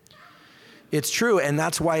 It's true, and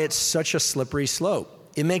that's why it's such a slippery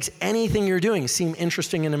slope. It makes anything you're doing seem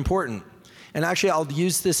interesting and important. And actually, I'll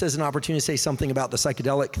use this as an opportunity to say something about the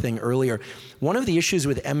psychedelic thing earlier. One of the issues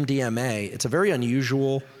with MDMA, it's a very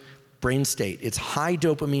unusual brain state. It's high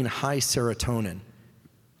dopamine, high serotonin.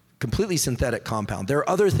 Completely synthetic compound. There are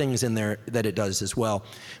other things in there that it does as well.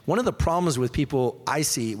 One of the problems with people, I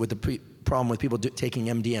see with the problem with people taking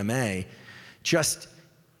MDMA, just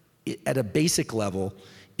at a basic level,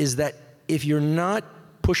 is that if you're not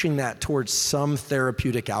pushing that towards some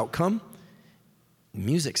therapeutic outcome,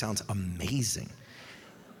 music sounds amazing.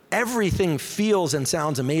 Everything feels and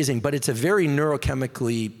sounds amazing, but it's a very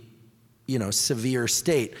neurochemically severe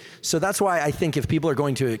state. So that's why I think if people are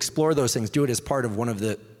going to explore those things, do it as part of one of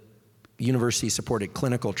the university-supported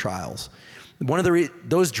clinical trials.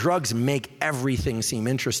 Those drugs make everything seem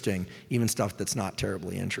interesting, even stuff that's not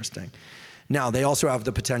terribly interesting. Now, they also have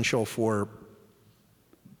the potential for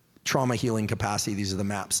trauma healing capacity. These are the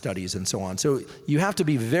MAP studies and so on. So you have to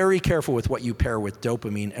be very careful with what you pair with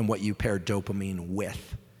dopamine and what you pair dopamine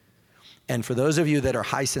with. And for those of you that are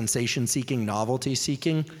high sensation seeking, novelty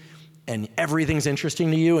seeking, and everything's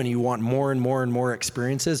interesting to you and you want more and more and more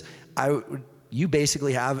experiences, you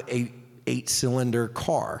basically have a 8-cylinder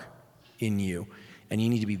car in you, and you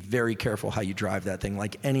need to be very careful how you drive that thing.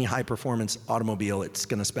 Like any high-performance automobile, it's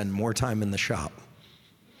going to spend more time in the shop.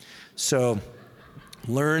 So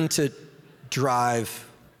learn to drive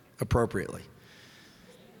appropriately.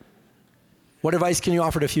 What advice can you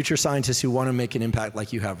offer to future scientists who want to make an impact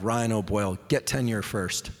like you have? Ryan O'Boyle, get tenure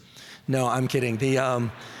first. No, I'm kidding.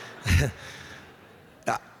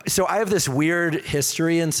 So I have this weird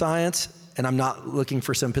history in science, and I'm not looking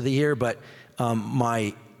for sympathy here, but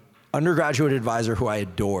my undergraduate advisor, who I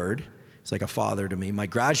adored, he's like a father to me, my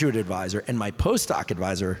graduate advisor, and my postdoc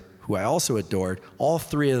advisor, who I also adored, all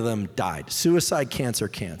 3 of them died. Suicide,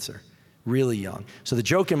 cancer, really young. So the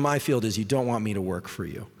joke in my field is you don't want me to work for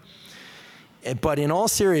you. But in all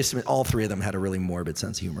seriousness, all 3 of them had a really morbid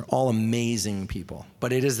sense of humor, all amazing people.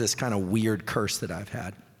 But it is this kind of weird curse that I've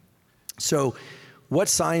had. So what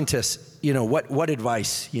scientists, what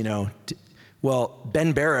advice, well,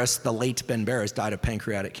 Ben Barris, the late Ben Barris, died of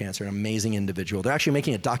pancreatic cancer, an amazing individual. They're actually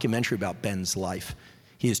making a documentary about Ben's life.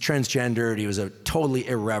 He was transgendered, he was totally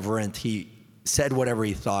irreverent, he said whatever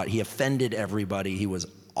he thought, he offended everybody, he was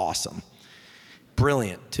awesome.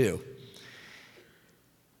 Brilliant, too.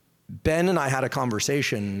 Ben and I had a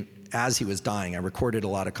conversation as he was dying. I recorded a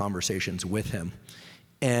lot of conversations with him.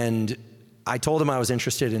 And I told him I was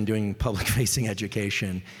interested in doing public-facing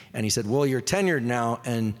education. And he said, well, you're tenured now,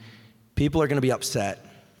 and people are going to be upset,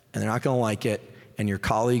 and they're not going to like it, and your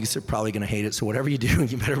colleagues are probably going to hate it, so whatever you do,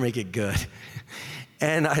 you better make it good.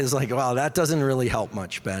 And I was like, wow, that doesn't really help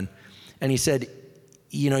much, Ben. And he said,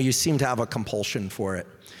 you seem to have a compulsion for it.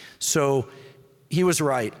 So he was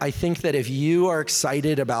right. I think that if you are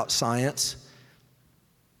excited about science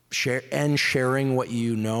sharing what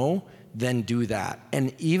you know, then do that.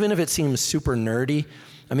 And even if it seems super nerdy,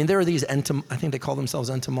 I mean, there are these, I think they call themselves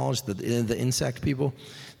entomologists, the insect people.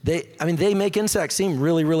 They make insects seem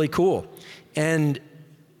really, really cool. And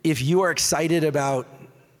if you are excited about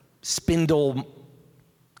spindle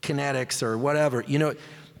kinetics or whatever,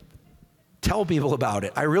 tell people about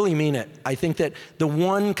it. I really mean it. I think that the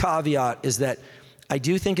one caveat is that I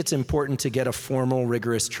do think it's important to get a formal,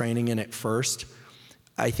 rigorous training in it first.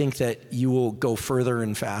 I think that you will go further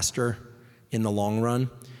and faster in the long run.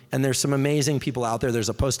 And there's some amazing people out there. There's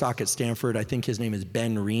a postdoc at Stanford. I think his name is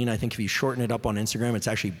Ben Reen. I think if you shorten it up on Instagram, it's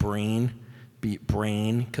actually Brain,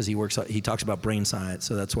 because he talks about brain science,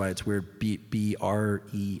 so that's why it's weird, B-R-E-I-N.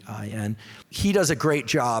 He does a great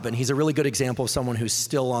job, and he's a really good example of someone who's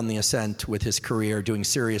still on the ascent with his career, doing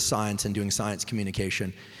serious science and doing science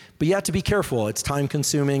communication. But you have to be careful. It's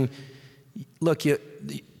time-consuming. Look,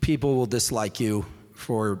 people will dislike you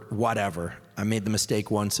for whatever. I made the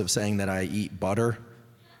mistake once of saying that I eat butter.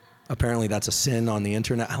 Apparently that's a sin on the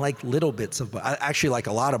internet. I like little bits of butter. I actually like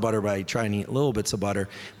a lot of butter, but I try and eat little bits of butter.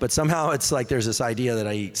 But somehow it's like there's this idea that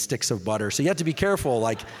I eat sticks of butter. So you have to be careful.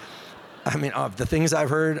 The things I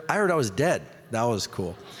heard I was dead. That was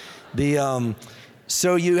cool.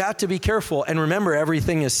 So you have to be careful. And remember,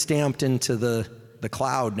 everything is stamped into the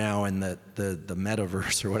cloud now and the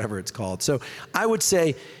metaverse or whatever it's called. So I would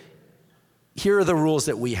say, here are the rules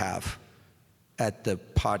that we have at the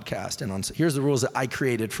podcast, and here's the rules that I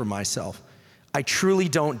created for myself. I truly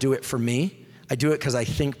don't do it for me. I do it because I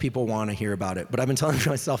think people want to hear about it. But I've been telling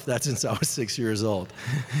myself that since I was 6 years old.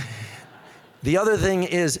 The other thing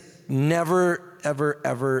is never, ever,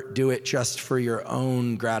 ever do it just for your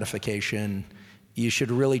own gratification. You should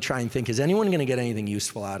really try and think, is anyone going to get anything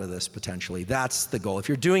useful out of this potentially? That's the goal. If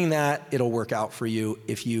you're doing that, it'll work out for you.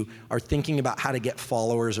 If you are thinking about how to get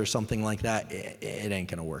followers or something like that, it ain't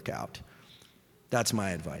going to work out. That's my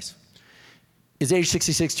advice. Is age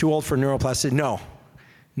 66 too old for neuroplasticity?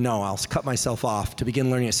 No, I'll cut myself off to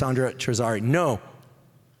begin learning at Sandra Trezzari. No.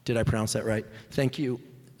 Did I pronounce that right? Thank you,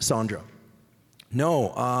 Sandra.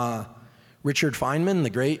 No. Richard Feynman, the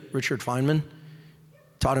great Richard Feynman,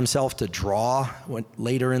 taught himself to draw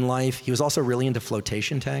later in life. He was also really into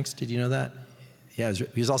flotation tanks. Did you know that? Yeah,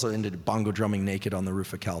 he was also into bongo drumming naked on the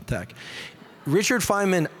roof of Caltech. Richard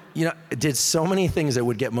Feynman, did so many things that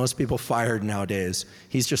would get most people fired nowadays.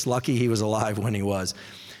 He's just lucky he was alive when he was.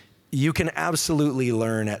 You can absolutely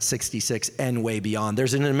learn at 66 and way beyond.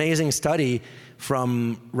 There's an amazing study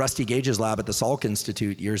from Rusty Gage's lab at the Salk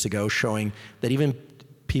Institute years ago showing that even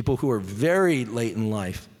people who are very late in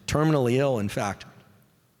life, terminally ill in fact,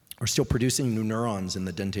 are still producing new neurons in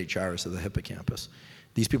the dentate gyrus of the hippocampus.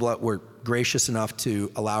 These people were gracious enough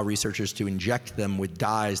to allow researchers to inject them with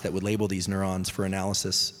dyes that would label these neurons for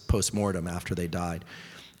analysis post-mortem after they died.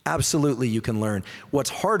 Absolutely, you can learn. What's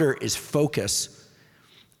harder is focus.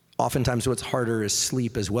 Oftentimes what's harder is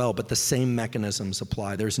sleep as well, but the same mechanisms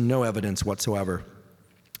apply. There's no evidence whatsoever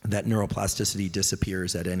that neuroplasticity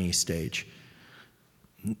disappears at any stage,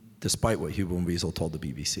 despite what Huberman Wiesel told the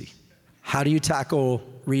BBC. How do you tackle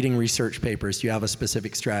reading research papers? Do you have a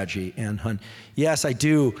specific strategy, Ann Hun? Yes, I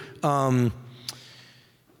do. I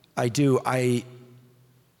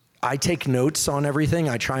take notes on everything.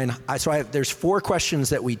 There's 4 questions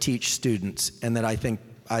that we teach students and that I think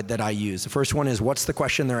that I use. The first one is, what's the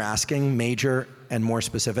question they're asking, major and more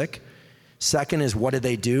specific? Second is, what did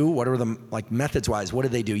they do? What are the, methods-wise, what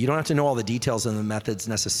did they do? You don't have to know all the details of the methods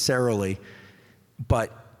necessarily,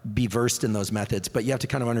 but be versed in those methods. But you have to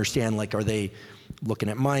kind of understand, are they looking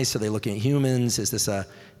at mice? Are they looking at humans? Is this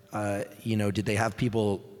did they have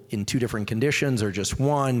people in 2 different conditions or just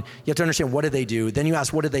one? You have to understand, what did they do? Then you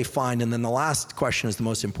ask, what did they find? And then the last question is the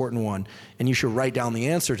most important one. And you should write down the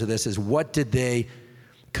answer to this is, what did they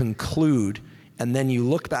conclude? And then you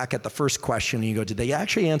look back at the first question and you go, did they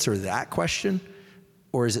actually answer that question?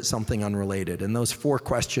 Or is it something unrelated? And those 4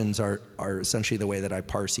 questions are essentially the way that I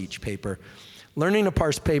parse each paper. Learning to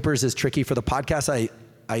parse papers is tricky. For the podcast,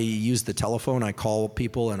 I use the telephone. I call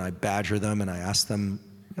people and I badger them and I ask them,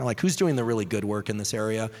 who's doing the really good work in this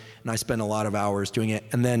area? And I spend a lot of hours doing it.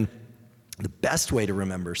 And then the best way to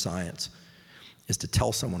remember science is to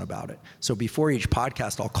tell someone about it. So before each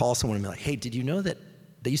podcast, I'll call someone and be like, hey, did you know that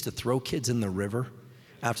they used to throw kids in the river?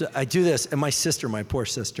 After I do this, and my poor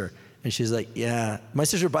sister, and she's like, yeah. My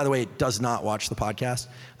sister, by the way, does not watch the podcast.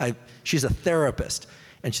 She's a therapist.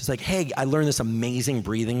 And she's like, hey, I learned this amazing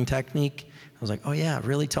breathing technique. I was like, oh yeah,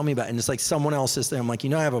 really? Tell me about it. And it's like someone else is there. I'm like,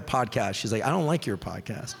 I have a podcast. She's like, I don't like your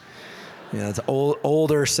podcast. Yeah, it's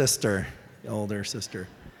older sister.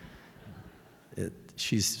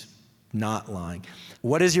 She's not lying.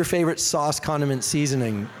 What is your favorite sauce, condiment,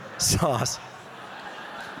 seasoning sauce?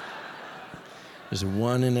 There's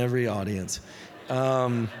one in every audience.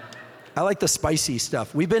 I like the spicy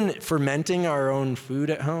stuff. We've been fermenting our own food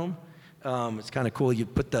at home. It's kind of cool. You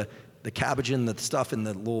put the cabbage and the stuff in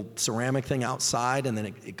the little ceramic thing outside, and then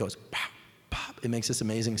it goes pop, pop. It makes this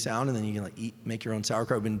amazing sound, and then you can make your own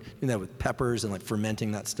sauerkraut. We've been doing that with peppers and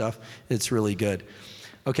fermenting that stuff. It's really good.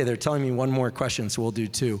 Okay, they're telling me one more question, so we'll do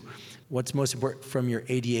two. What's most important from your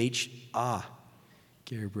ADHD?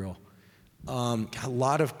 Gabriel. A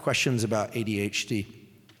lot of questions about ADHD.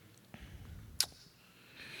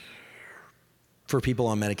 For people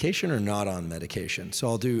on medication or not on medication.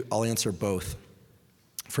 So I'll answer both.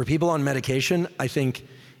 For people on medication, I think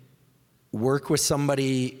work with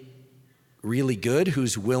somebody really good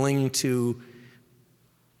who's willing to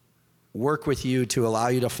work with you to allow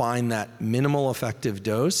you to find that minimal effective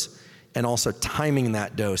dose and also timing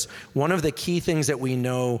that dose. One of the key things that we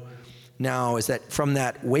know now is that from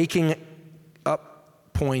that waking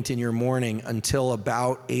up point in your morning until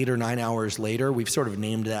about 8 or 9 hours later, we've sort of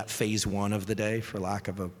named that phase 1 of the day, for lack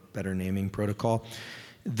of a better naming protocol.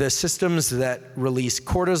 The systems that release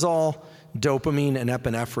cortisol, dopamine, and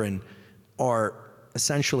epinephrine are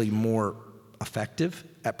essentially more effective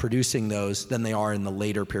at producing those than they are in the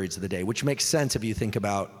later periods of the day, which makes sense if you think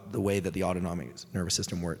about the way that the autonomic nervous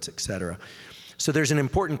system works, et cetera. So there's an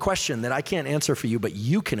important question that I can't answer for you, but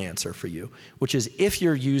you can answer for you, which is if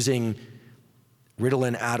you're using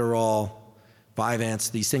Ritalin, Adderall,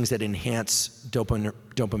 Vyvanse, these things that enhance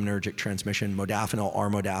dopaminergic transmission, modafinil,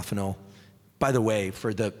 armodafinil. By the way,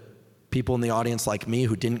 for the people in the audience like me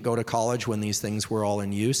who didn't go to college when these things were all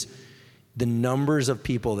in use, the numbers of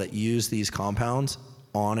people that use these compounds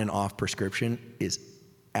on and off prescription is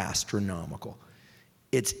astronomical.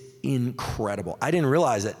 It's incredible. I didn't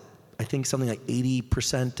realize that. I think something like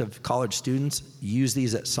 80% of college students use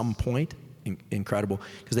these at some point. Incredible,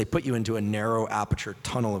 because they put you into a narrow aperture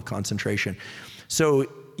tunnel of concentration. So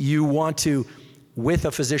you want to, with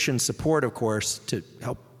a physician's support, of course, to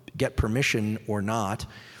help get permission or not,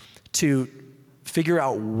 to figure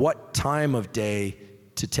out what time of day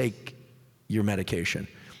to take your medication.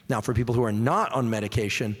 Now, for people who are not on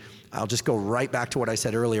medication, I'll just go right back to what I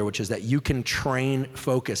said earlier, which is that you can train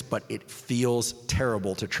focus, but it feels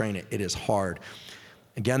terrible to train it. It is hard.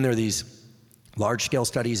 Again, there are these large-scale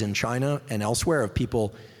studies in China and elsewhere of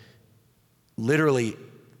people literally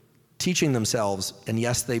teaching themselves, and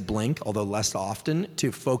yes, they blink, although less often,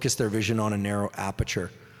 to focus their vision on a narrow aperture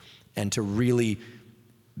and to really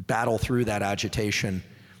battle through that agitation,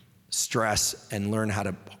 stress, and learn how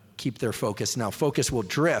to keep their focus. Now, focus will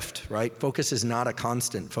drift, right? Focus is not a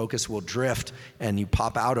constant. Focus will drift, and you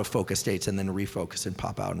pop out of focus states and then refocus and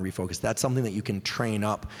pop out and refocus. That's something that you can train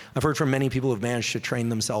up. I've heard from many people who've managed to train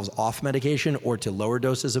themselves off medication or to lower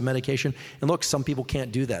doses of medication. And look, some people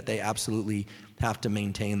can't do that. They absolutely have to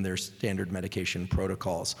maintain their standard medication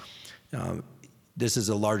protocols. This is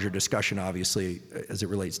a larger discussion, obviously, as it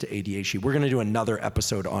relates to ADHD. We're going to do another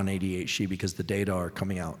episode on ADHD because the data are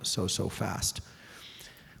coming out so fast.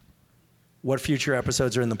 What future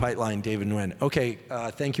episodes are in the pipeline, David Nguyen? Okay,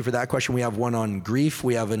 thank you for that question. We have one on grief.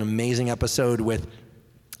 We have an amazing episode with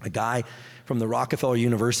a guy from the Rockefeller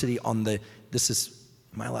University on am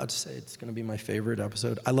I allowed to say it's going to be my favorite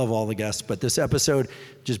episode? I love all the guests, but this episode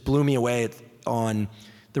just blew me away on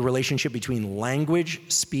the relationship between language,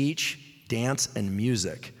 speech, dance, and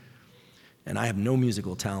music. And I have no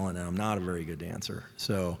musical talent, and I'm not a very good dancer.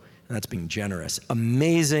 So that's being generous.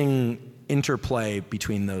 Amazing interplay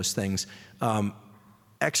between those things.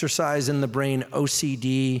 Exercise in the brain,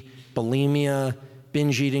 OCD, bulimia,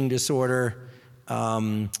 binge eating disorder.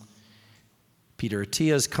 Peter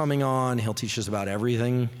Attia's coming on. He'll teach us about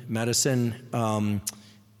everything, medicine, and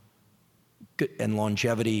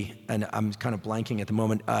longevity. And I'm kind of blanking at the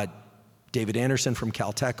moment. David Anderson from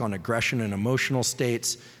Caltech on aggression and emotional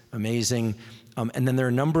states, amazing. And then there are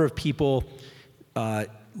a number of people,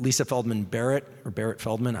 Lisa Feldman Barrett, or Barrett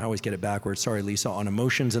Feldman, I always get it backwards, sorry Lisa, on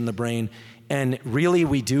emotions in the brain. And really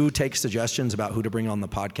we do take suggestions about who to bring on the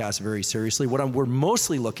podcast very seriously. What we're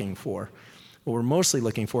mostly looking for are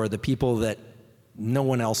the people that no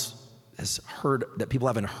one else has heard, that people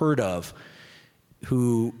haven't heard of,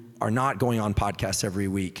 who are not going on podcasts every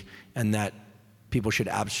week, and that people should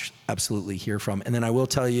absolutely hear from. And then I will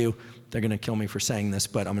tell you, they're going to kill me for saying this,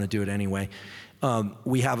 but I'm going to do it anyway.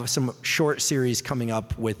 We have some short series coming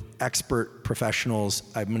up with expert professionals.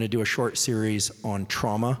 I'm going to do a short series on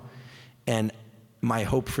trauma. And my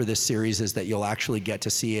hope for this series is that you'll actually get to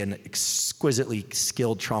see an exquisitely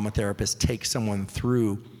skilled trauma therapist take someone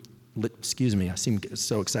through, excuse me, I seem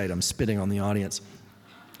so excited, I'm spitting on the audience.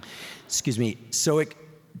 Excuse me,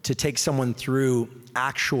 to take someone through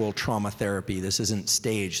actual trauma therapy. This isn't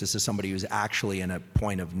staged. This is somebody who's actually in a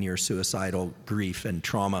point of near suicidal grief and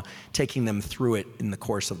trauma, taking them through it in the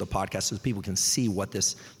course of the podcast so people can see what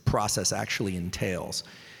this process actually entails.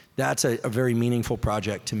 That's a very meaningful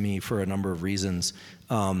project to me for a number of reasons.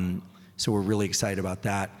 So we're really excited about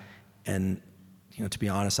that. And to be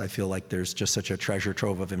honest, I feel like there's just such a treasure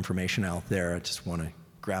trove of information out there. I just want to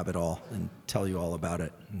grab it all and tell you all about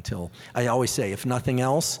it until, I always say, if nothing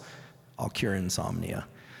else, I'll cure insomnia.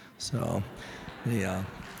 So, yeah.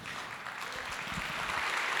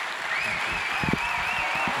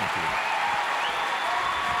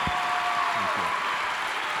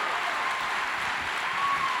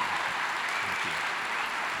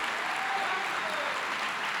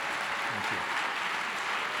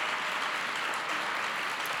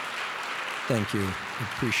 Thank you. I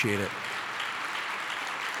appreciate it.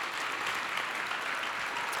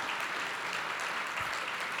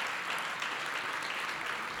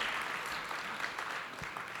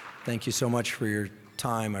 Thank you so much for your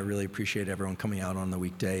time. I really appreciate everyone coming out on the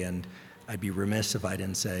weekday, and I'd be remiss if I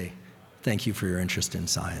didn't say thank you for your interest in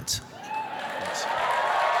science.